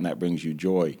enjoy that and that brings you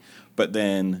joy. But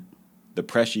then the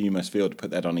pressure you must feel to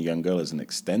put that on a young girl is an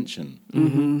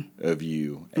extension of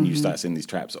you. And you start seeing these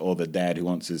traps. Or the dad who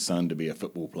wants his son to be a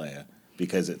football player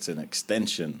because it's an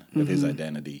extension of his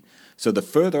identity. So the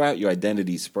further out your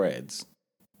identity spreads,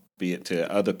 be it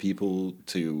to other people,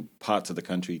 to parts of the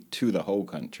country, to the whole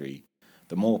country,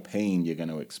 the more pain you're going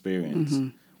to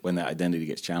experience when that identity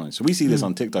gets challenged. So we see this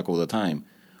on TikTok all the time.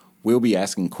 We'll be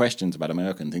asking questions about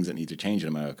America and things that need to change in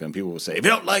America, and people will say, if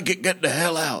you don't like it, get the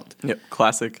hell out. Yep,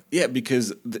 classic. Yeah,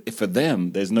 because for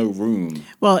them, there's no room.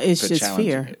 Well, it's just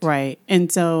fear, right?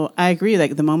 And so I agree.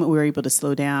 Like the moment we're able to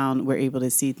slow down, we're able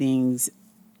to see things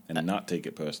and not take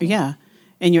it personally. Yeah.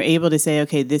 And you're able to say,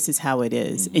 okay, this is how it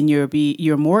is. And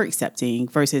you're more accepting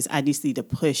versus I just need to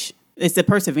push. It's the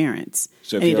perseverance.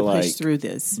 So if I need you're to push like, through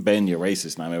this. Ben, you're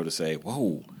racist, and I'm able to say,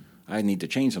 whoa, I need to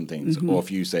change some things. Or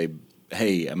if you say,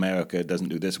 hey, America doesn't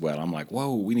do this well, I'm like,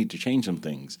 whoa, we need to change some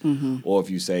things. Or if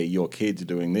you say, your kids are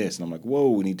doing this, and I'm like, whoa,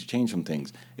 we need to change some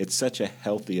things. It's such a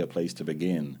healthier place to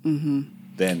begin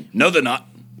than, no, they're not.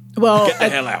 Well, Get the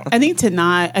hell out. I think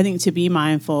to be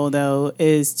mindful though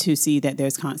is to see that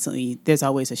there's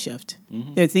always a shift.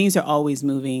 Things are always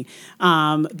moving.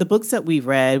 The books that we've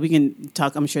read, we can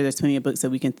talk. I'm sure there's plenty of books that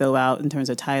we can throw out in terms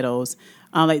of titles.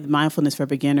 Like Mindfulness for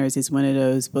Beginners is one of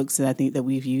those books that I think that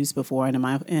we've used before in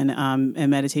a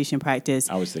meditation practice.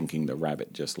 I was thinking The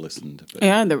Rabbit Just Listened. But.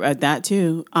 Yeah, that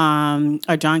too.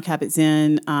 Or John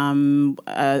Kabat-Zinn.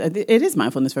 It is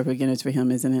Mindfulness for Beginners for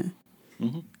him, isn't it?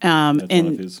 That's one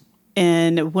of his.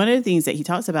 And one of the things that he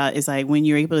talks about is like when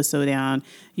you're able to slow down,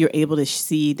 you're able to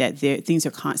see that things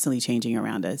are constantly changing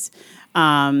around us.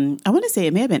 I want to say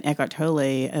it may have been Eckhart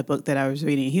Tolle, a book that I was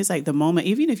reading. He was like, the moment,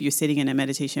 even if you're sitting in a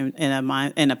meditation,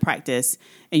 in a practice,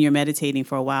 and you're meditating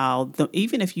for a while,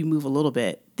 even if you move a little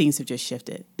bit, things have just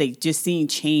shifted. They just seeing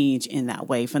change in that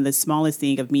way from the smallest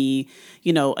thing of me,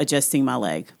 adjusting my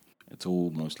leg. It's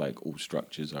almost like all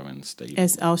structures are unstable.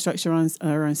 As all structures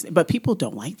are unstable. But people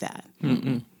don't like that.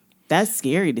 That's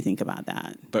scary to think about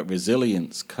that. But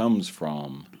resilience comes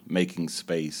from making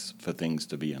space for things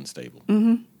to be unstable.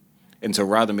 Mm-hmm. And so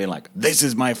rather than being like, this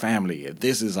is my family,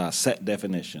 this is our set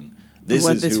definition, this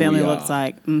what is this who family we are. looks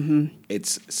like. Mm-hmm.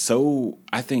 It's so,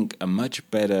 I think, a much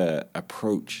better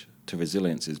approach to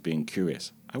resilience is being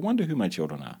curious. I wonder who my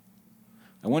children are.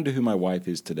 I wonder who my wife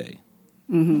is today.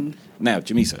 Mm-hmm. Now,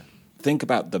 Jamisa, think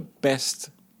about the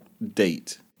best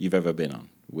date you've ever been on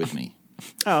with me.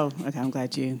 Oh, okay. I'm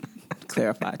glad you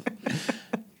clarified.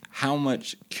 How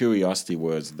much curiosity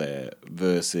was there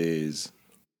versus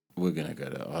we're going to go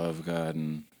to Olive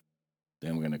Garden,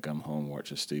 then we're going to come home,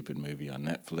 watch a stupid movie on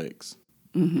Netflix.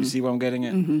 Mm-hmm. You see what I'm getting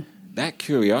at? Mm-hmm. That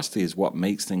curiosity is what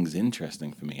makes things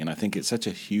interesting for me. And I think it's such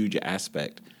a huge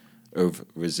aspect of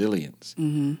resilience.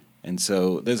 Mm-hmm. And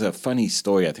so there's a funny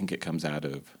story, I think it comes out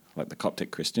of like the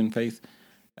Coptic Christian faith,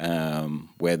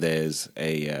 where there's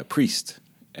a priest,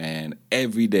 and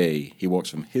every day he walks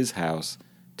from his house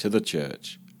to the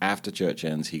church. After church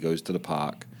ends, he goes to the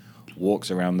park,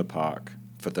 walks around the park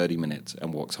for 30 minutes,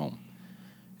 and walks home.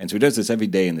 And so he does this every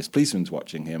day, and this policeman's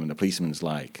watching him, and the policeman's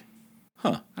like,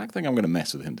 I think I'm going to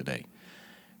mess with him today.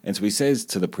 And so he says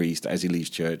to the priest as he leaves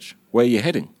church, where are you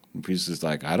heading? And the priest is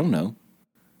like, I don't know.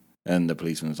 And the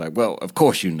policeman's like, well, of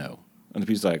course you know. And the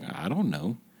priest's like, I don't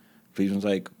know. The policeman's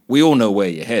like, we all know where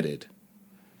you're headed.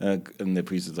 And the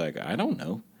priest is like, I don't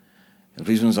know. And the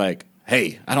policeman's like,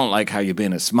 hey, I don't like how you're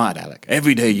being a smart aleck.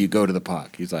 Every day you go to the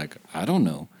park. He's like, I don't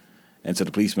know. And so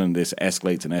the policeman, this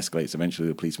escalates and escalates. Eventually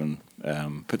the policeman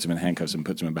puts him in handcuffs and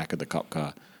puts him in back of the cop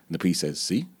car. And the priest says,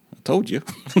 see, I told you.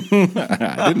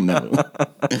 I didn't know.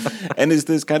 And it's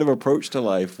this kind of approach to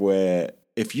life where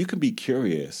if you can be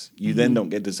curious, you then don't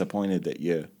get disappointed that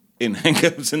you're in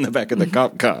handcuffs in the back of the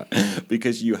cop car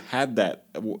because you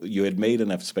had made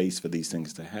enough space for these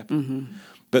things to happen. Mm-hmm.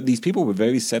 But these people with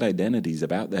very set identities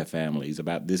about their families,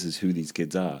 about this is who these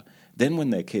kids are. Then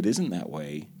when their kid isn't that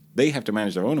way, they have to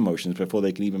manage their own emotions before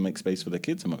they can even make space for their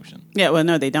kid's emotion. Yeah, well,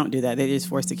 no, they don't do that. They just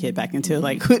force the kid back into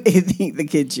like who they think the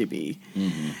kid should be.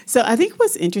 Mm-hmm. So I think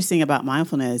what's interesting about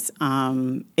mindfulness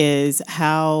is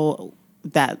how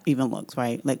that even looks,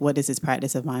 right? Like, what does this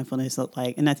practice of mindfulness look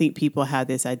like? And I think people have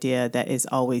this idea that it's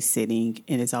always sitting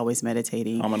and it's always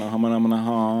meditating.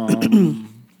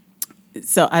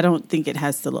 So I don't think it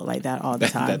has to look like that all the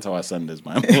time. That's how our son does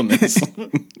mindfulness.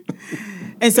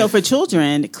 And so for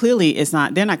children, clearly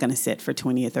they're not going to sit for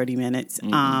 20 or 30 minutes.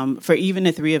 Mm-hmm. For even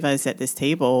the three of us at this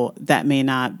table, that may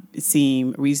not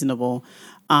seem reasonable.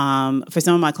 For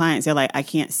some of my clients, they're like, I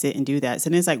can't sit and do that. So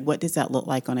then it's like, what does that look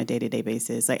like on a day-to-day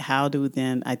basis? Like, how do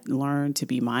then I learn to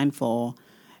be mindful?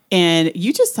 And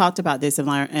you just talked about this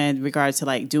in regards to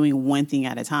like doing one thing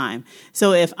at a time.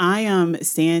 So if I am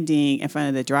standing in front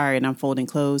of the dryer and I'm folding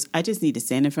clothes, I just need to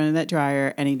stand in front of that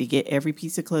dryer. I need to get every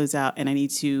piece of clothes out, and I need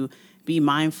to be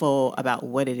mindful about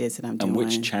what it is that I'm doing. And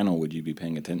which channel would you be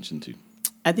paying attention to?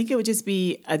 I think it would just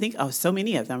be, so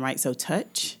many of them, right? So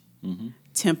touch,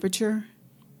 temperature.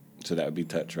 So that would be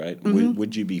touch, right? Mm-hmm.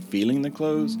 Would you be feeling the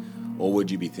clothes, or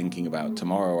would you be thinking about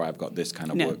tomorrow I've got this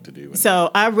kind of work to do? So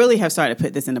I really have started to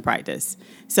put this into practice.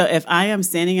 So if I am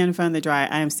standing in front of the dryer,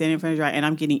 I am standing in front of the dryer and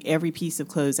I'm getting every piece of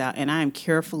clothes out, and I am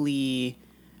carefully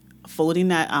folding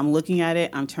that. I'm looking at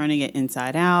it. I'm turning it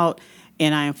inside out,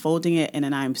 and I am folding it, and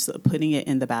then I'm putting it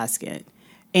in the basket.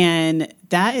 And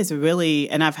that is really,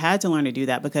 and I've had to learn to do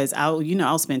that because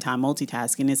I'll spend time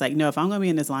multitasking. It's like, no, if I'm going to be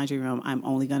in this laundry room, I'm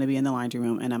only going to be in the laundry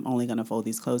room, and I'm only going to fold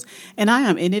these clothes. And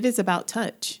and it is about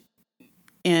touch.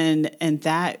 And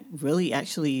that really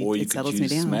actually or you it settles could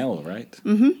choose me down. Smell, right?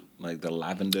 Mm-hmm. Like the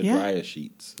lavender dryer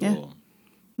sheets. Yeah. Or...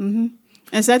 Mm-hmm.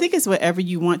 And so I think it's whatever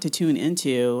you want to tune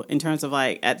into in terms of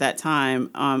like at that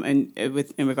time, in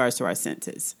regards to our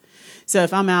senses. So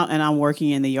if I'm out and I'm working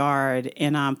in the yard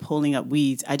and I'm pulling up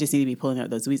weeds, I just need to be pulling up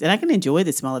those weeds. And I can enjoy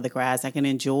the smell of the grass. I can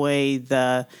enjoy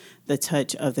the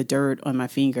touch of the dirt on my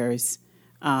fingers.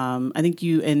 So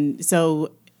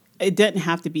it doesn't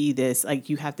have to be this, like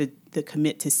you have to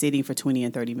commit to sitting for 20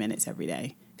 and 30 minutes every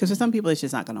day. Because for some people, it's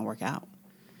just not going to work out.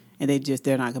 And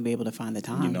they're not going to be able to find the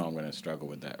time. You know I'm going to struggle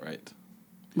with that, right?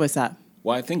 What's that?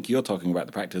 Well, I think you're talking about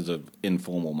the practice of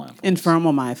informal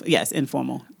mindfulness. Yes,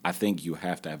 informal. I think you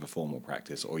have to have a formal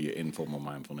practice, or your informal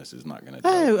mindfulness is not going to do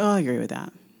it. I agree with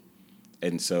that.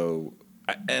 And so,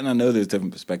 and I know there's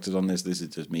different perspectives on this. This is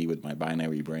just me with my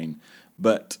binary brain.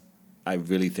 But I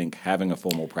really think having a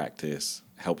formal practice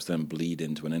helps them bleed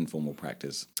into an informal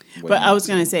practice. But I was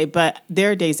going to say, but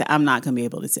there are days that I'm not going to be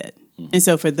able to sit. Mm-hmm. And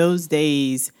so for those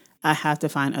days, I have to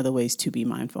find other ways to be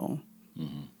mindful.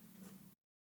 Mm-hmm.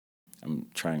 I'm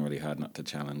trying really hard not to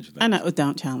challenge that. I know.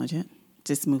 Don't challenge it.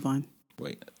 Just move on.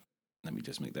 Wait. Let me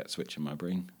just make that switch in my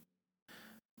brain.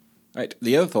 Right.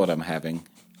 The other thought I'm having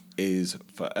is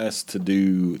for us to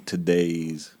do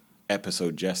today's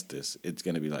episode justice, it's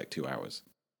going to be like 2 hours.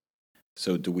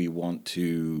 So do we want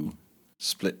to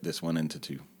split this one into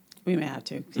two? We may have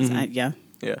to. Yeah.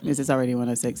 Because it's already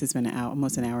 1:06. It's been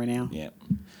almost an hour now. Yeah.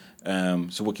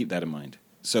 So we'll keep that in mind.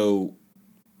 So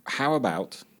how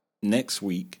about next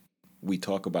week we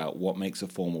talk about what makes a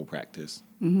formal practice,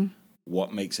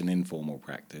 what makes an informal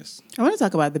practice. I want to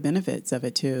talk about the benefits of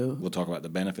it, too. We'll talk about the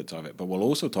benefits of it, but we'll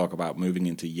also talk about moving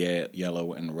into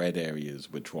yellow and red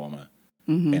areas with trauma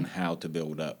and how to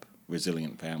build up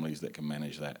resilient families that can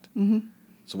manage that.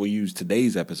 So we'll use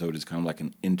today's episode as kind of like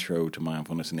an intro to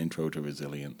mindfulness, an intro to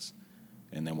resilience,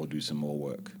 and then we'll do some more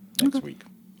work next week.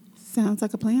 Sounds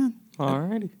like a plan.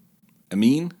 Alrighty.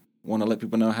 Amin, want to let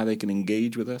people know how they can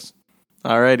engage with us?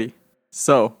 Alrighty.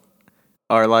 So,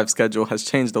 our live schedule has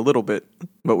changed a little bit,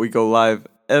 but we go live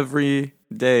every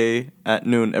day at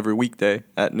noon, every weekday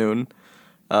at noon.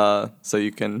 So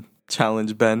you can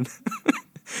challenge Ben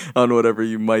on whatever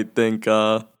you might think.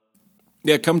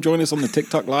 Yeah, come join us on the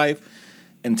TikTok live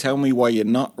and tell me why you're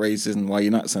not racist and why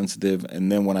you're not sensitive.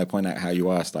 And then when I point out how you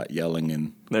are, start yelling.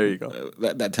 And there you go.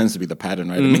 That tends to be the pattern,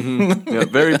 right? Yeah,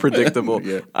 very predictable.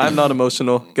 Yeah. I'm not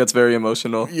emotional, gets very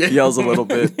emotional, yells a little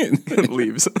bit,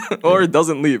 leaves. Or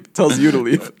doesn't leave, tells you to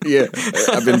leave. Yeah,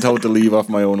 I've been told to leave off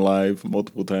my own live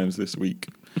multiple times this week.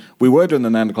 We were doing the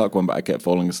 9 o'clock one, but I kept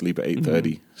falling asleep at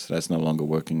 8:30, so that's no longer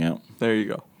working out. There you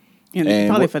go. And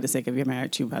probably for the sake of your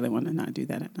marriage, you probably want to not do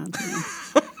that at 9 p.m.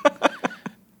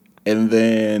 And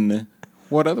then,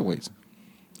 what other ways?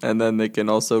 And then they can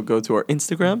also go to our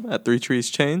Instagram at 3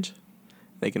 Trees Change.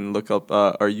 They can look up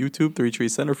our YouTube, 3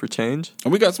 Trees Center for Change.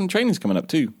 And we got some trainings coming up,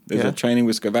 too. There's a training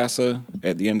with Skavasa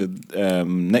at the end of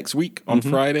next week on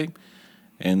Friday.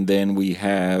 And then we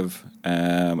have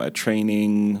a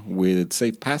training with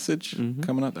Safe Passage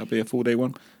coming up. That'll be a full-day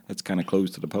one. It's kind of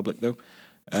closed to the public, though.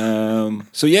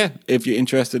 So, yeah, if you're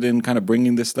interested in kind of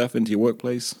bringing this stuff into your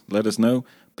workplace, let us know.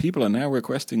 People are now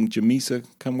requesting Jamisa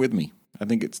come with me. I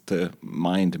think it's to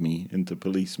mind me and to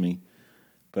police me.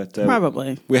 But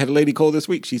probably. We had a lady call this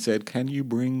week. She said, "Can you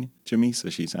bring Jamisa?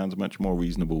 She sounds much more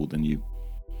reasonable than you."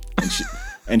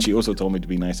 And she also told me to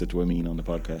be nicer to Amin on the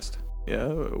podcast. Yeah,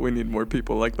 we need more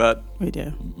people like that. We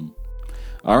do.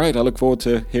 All right. I look forward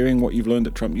to hearing what you've learned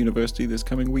at Trump University this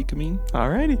coming week, Amin. All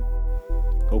righty.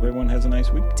 Hope everyone has a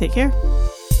nice week. Take care.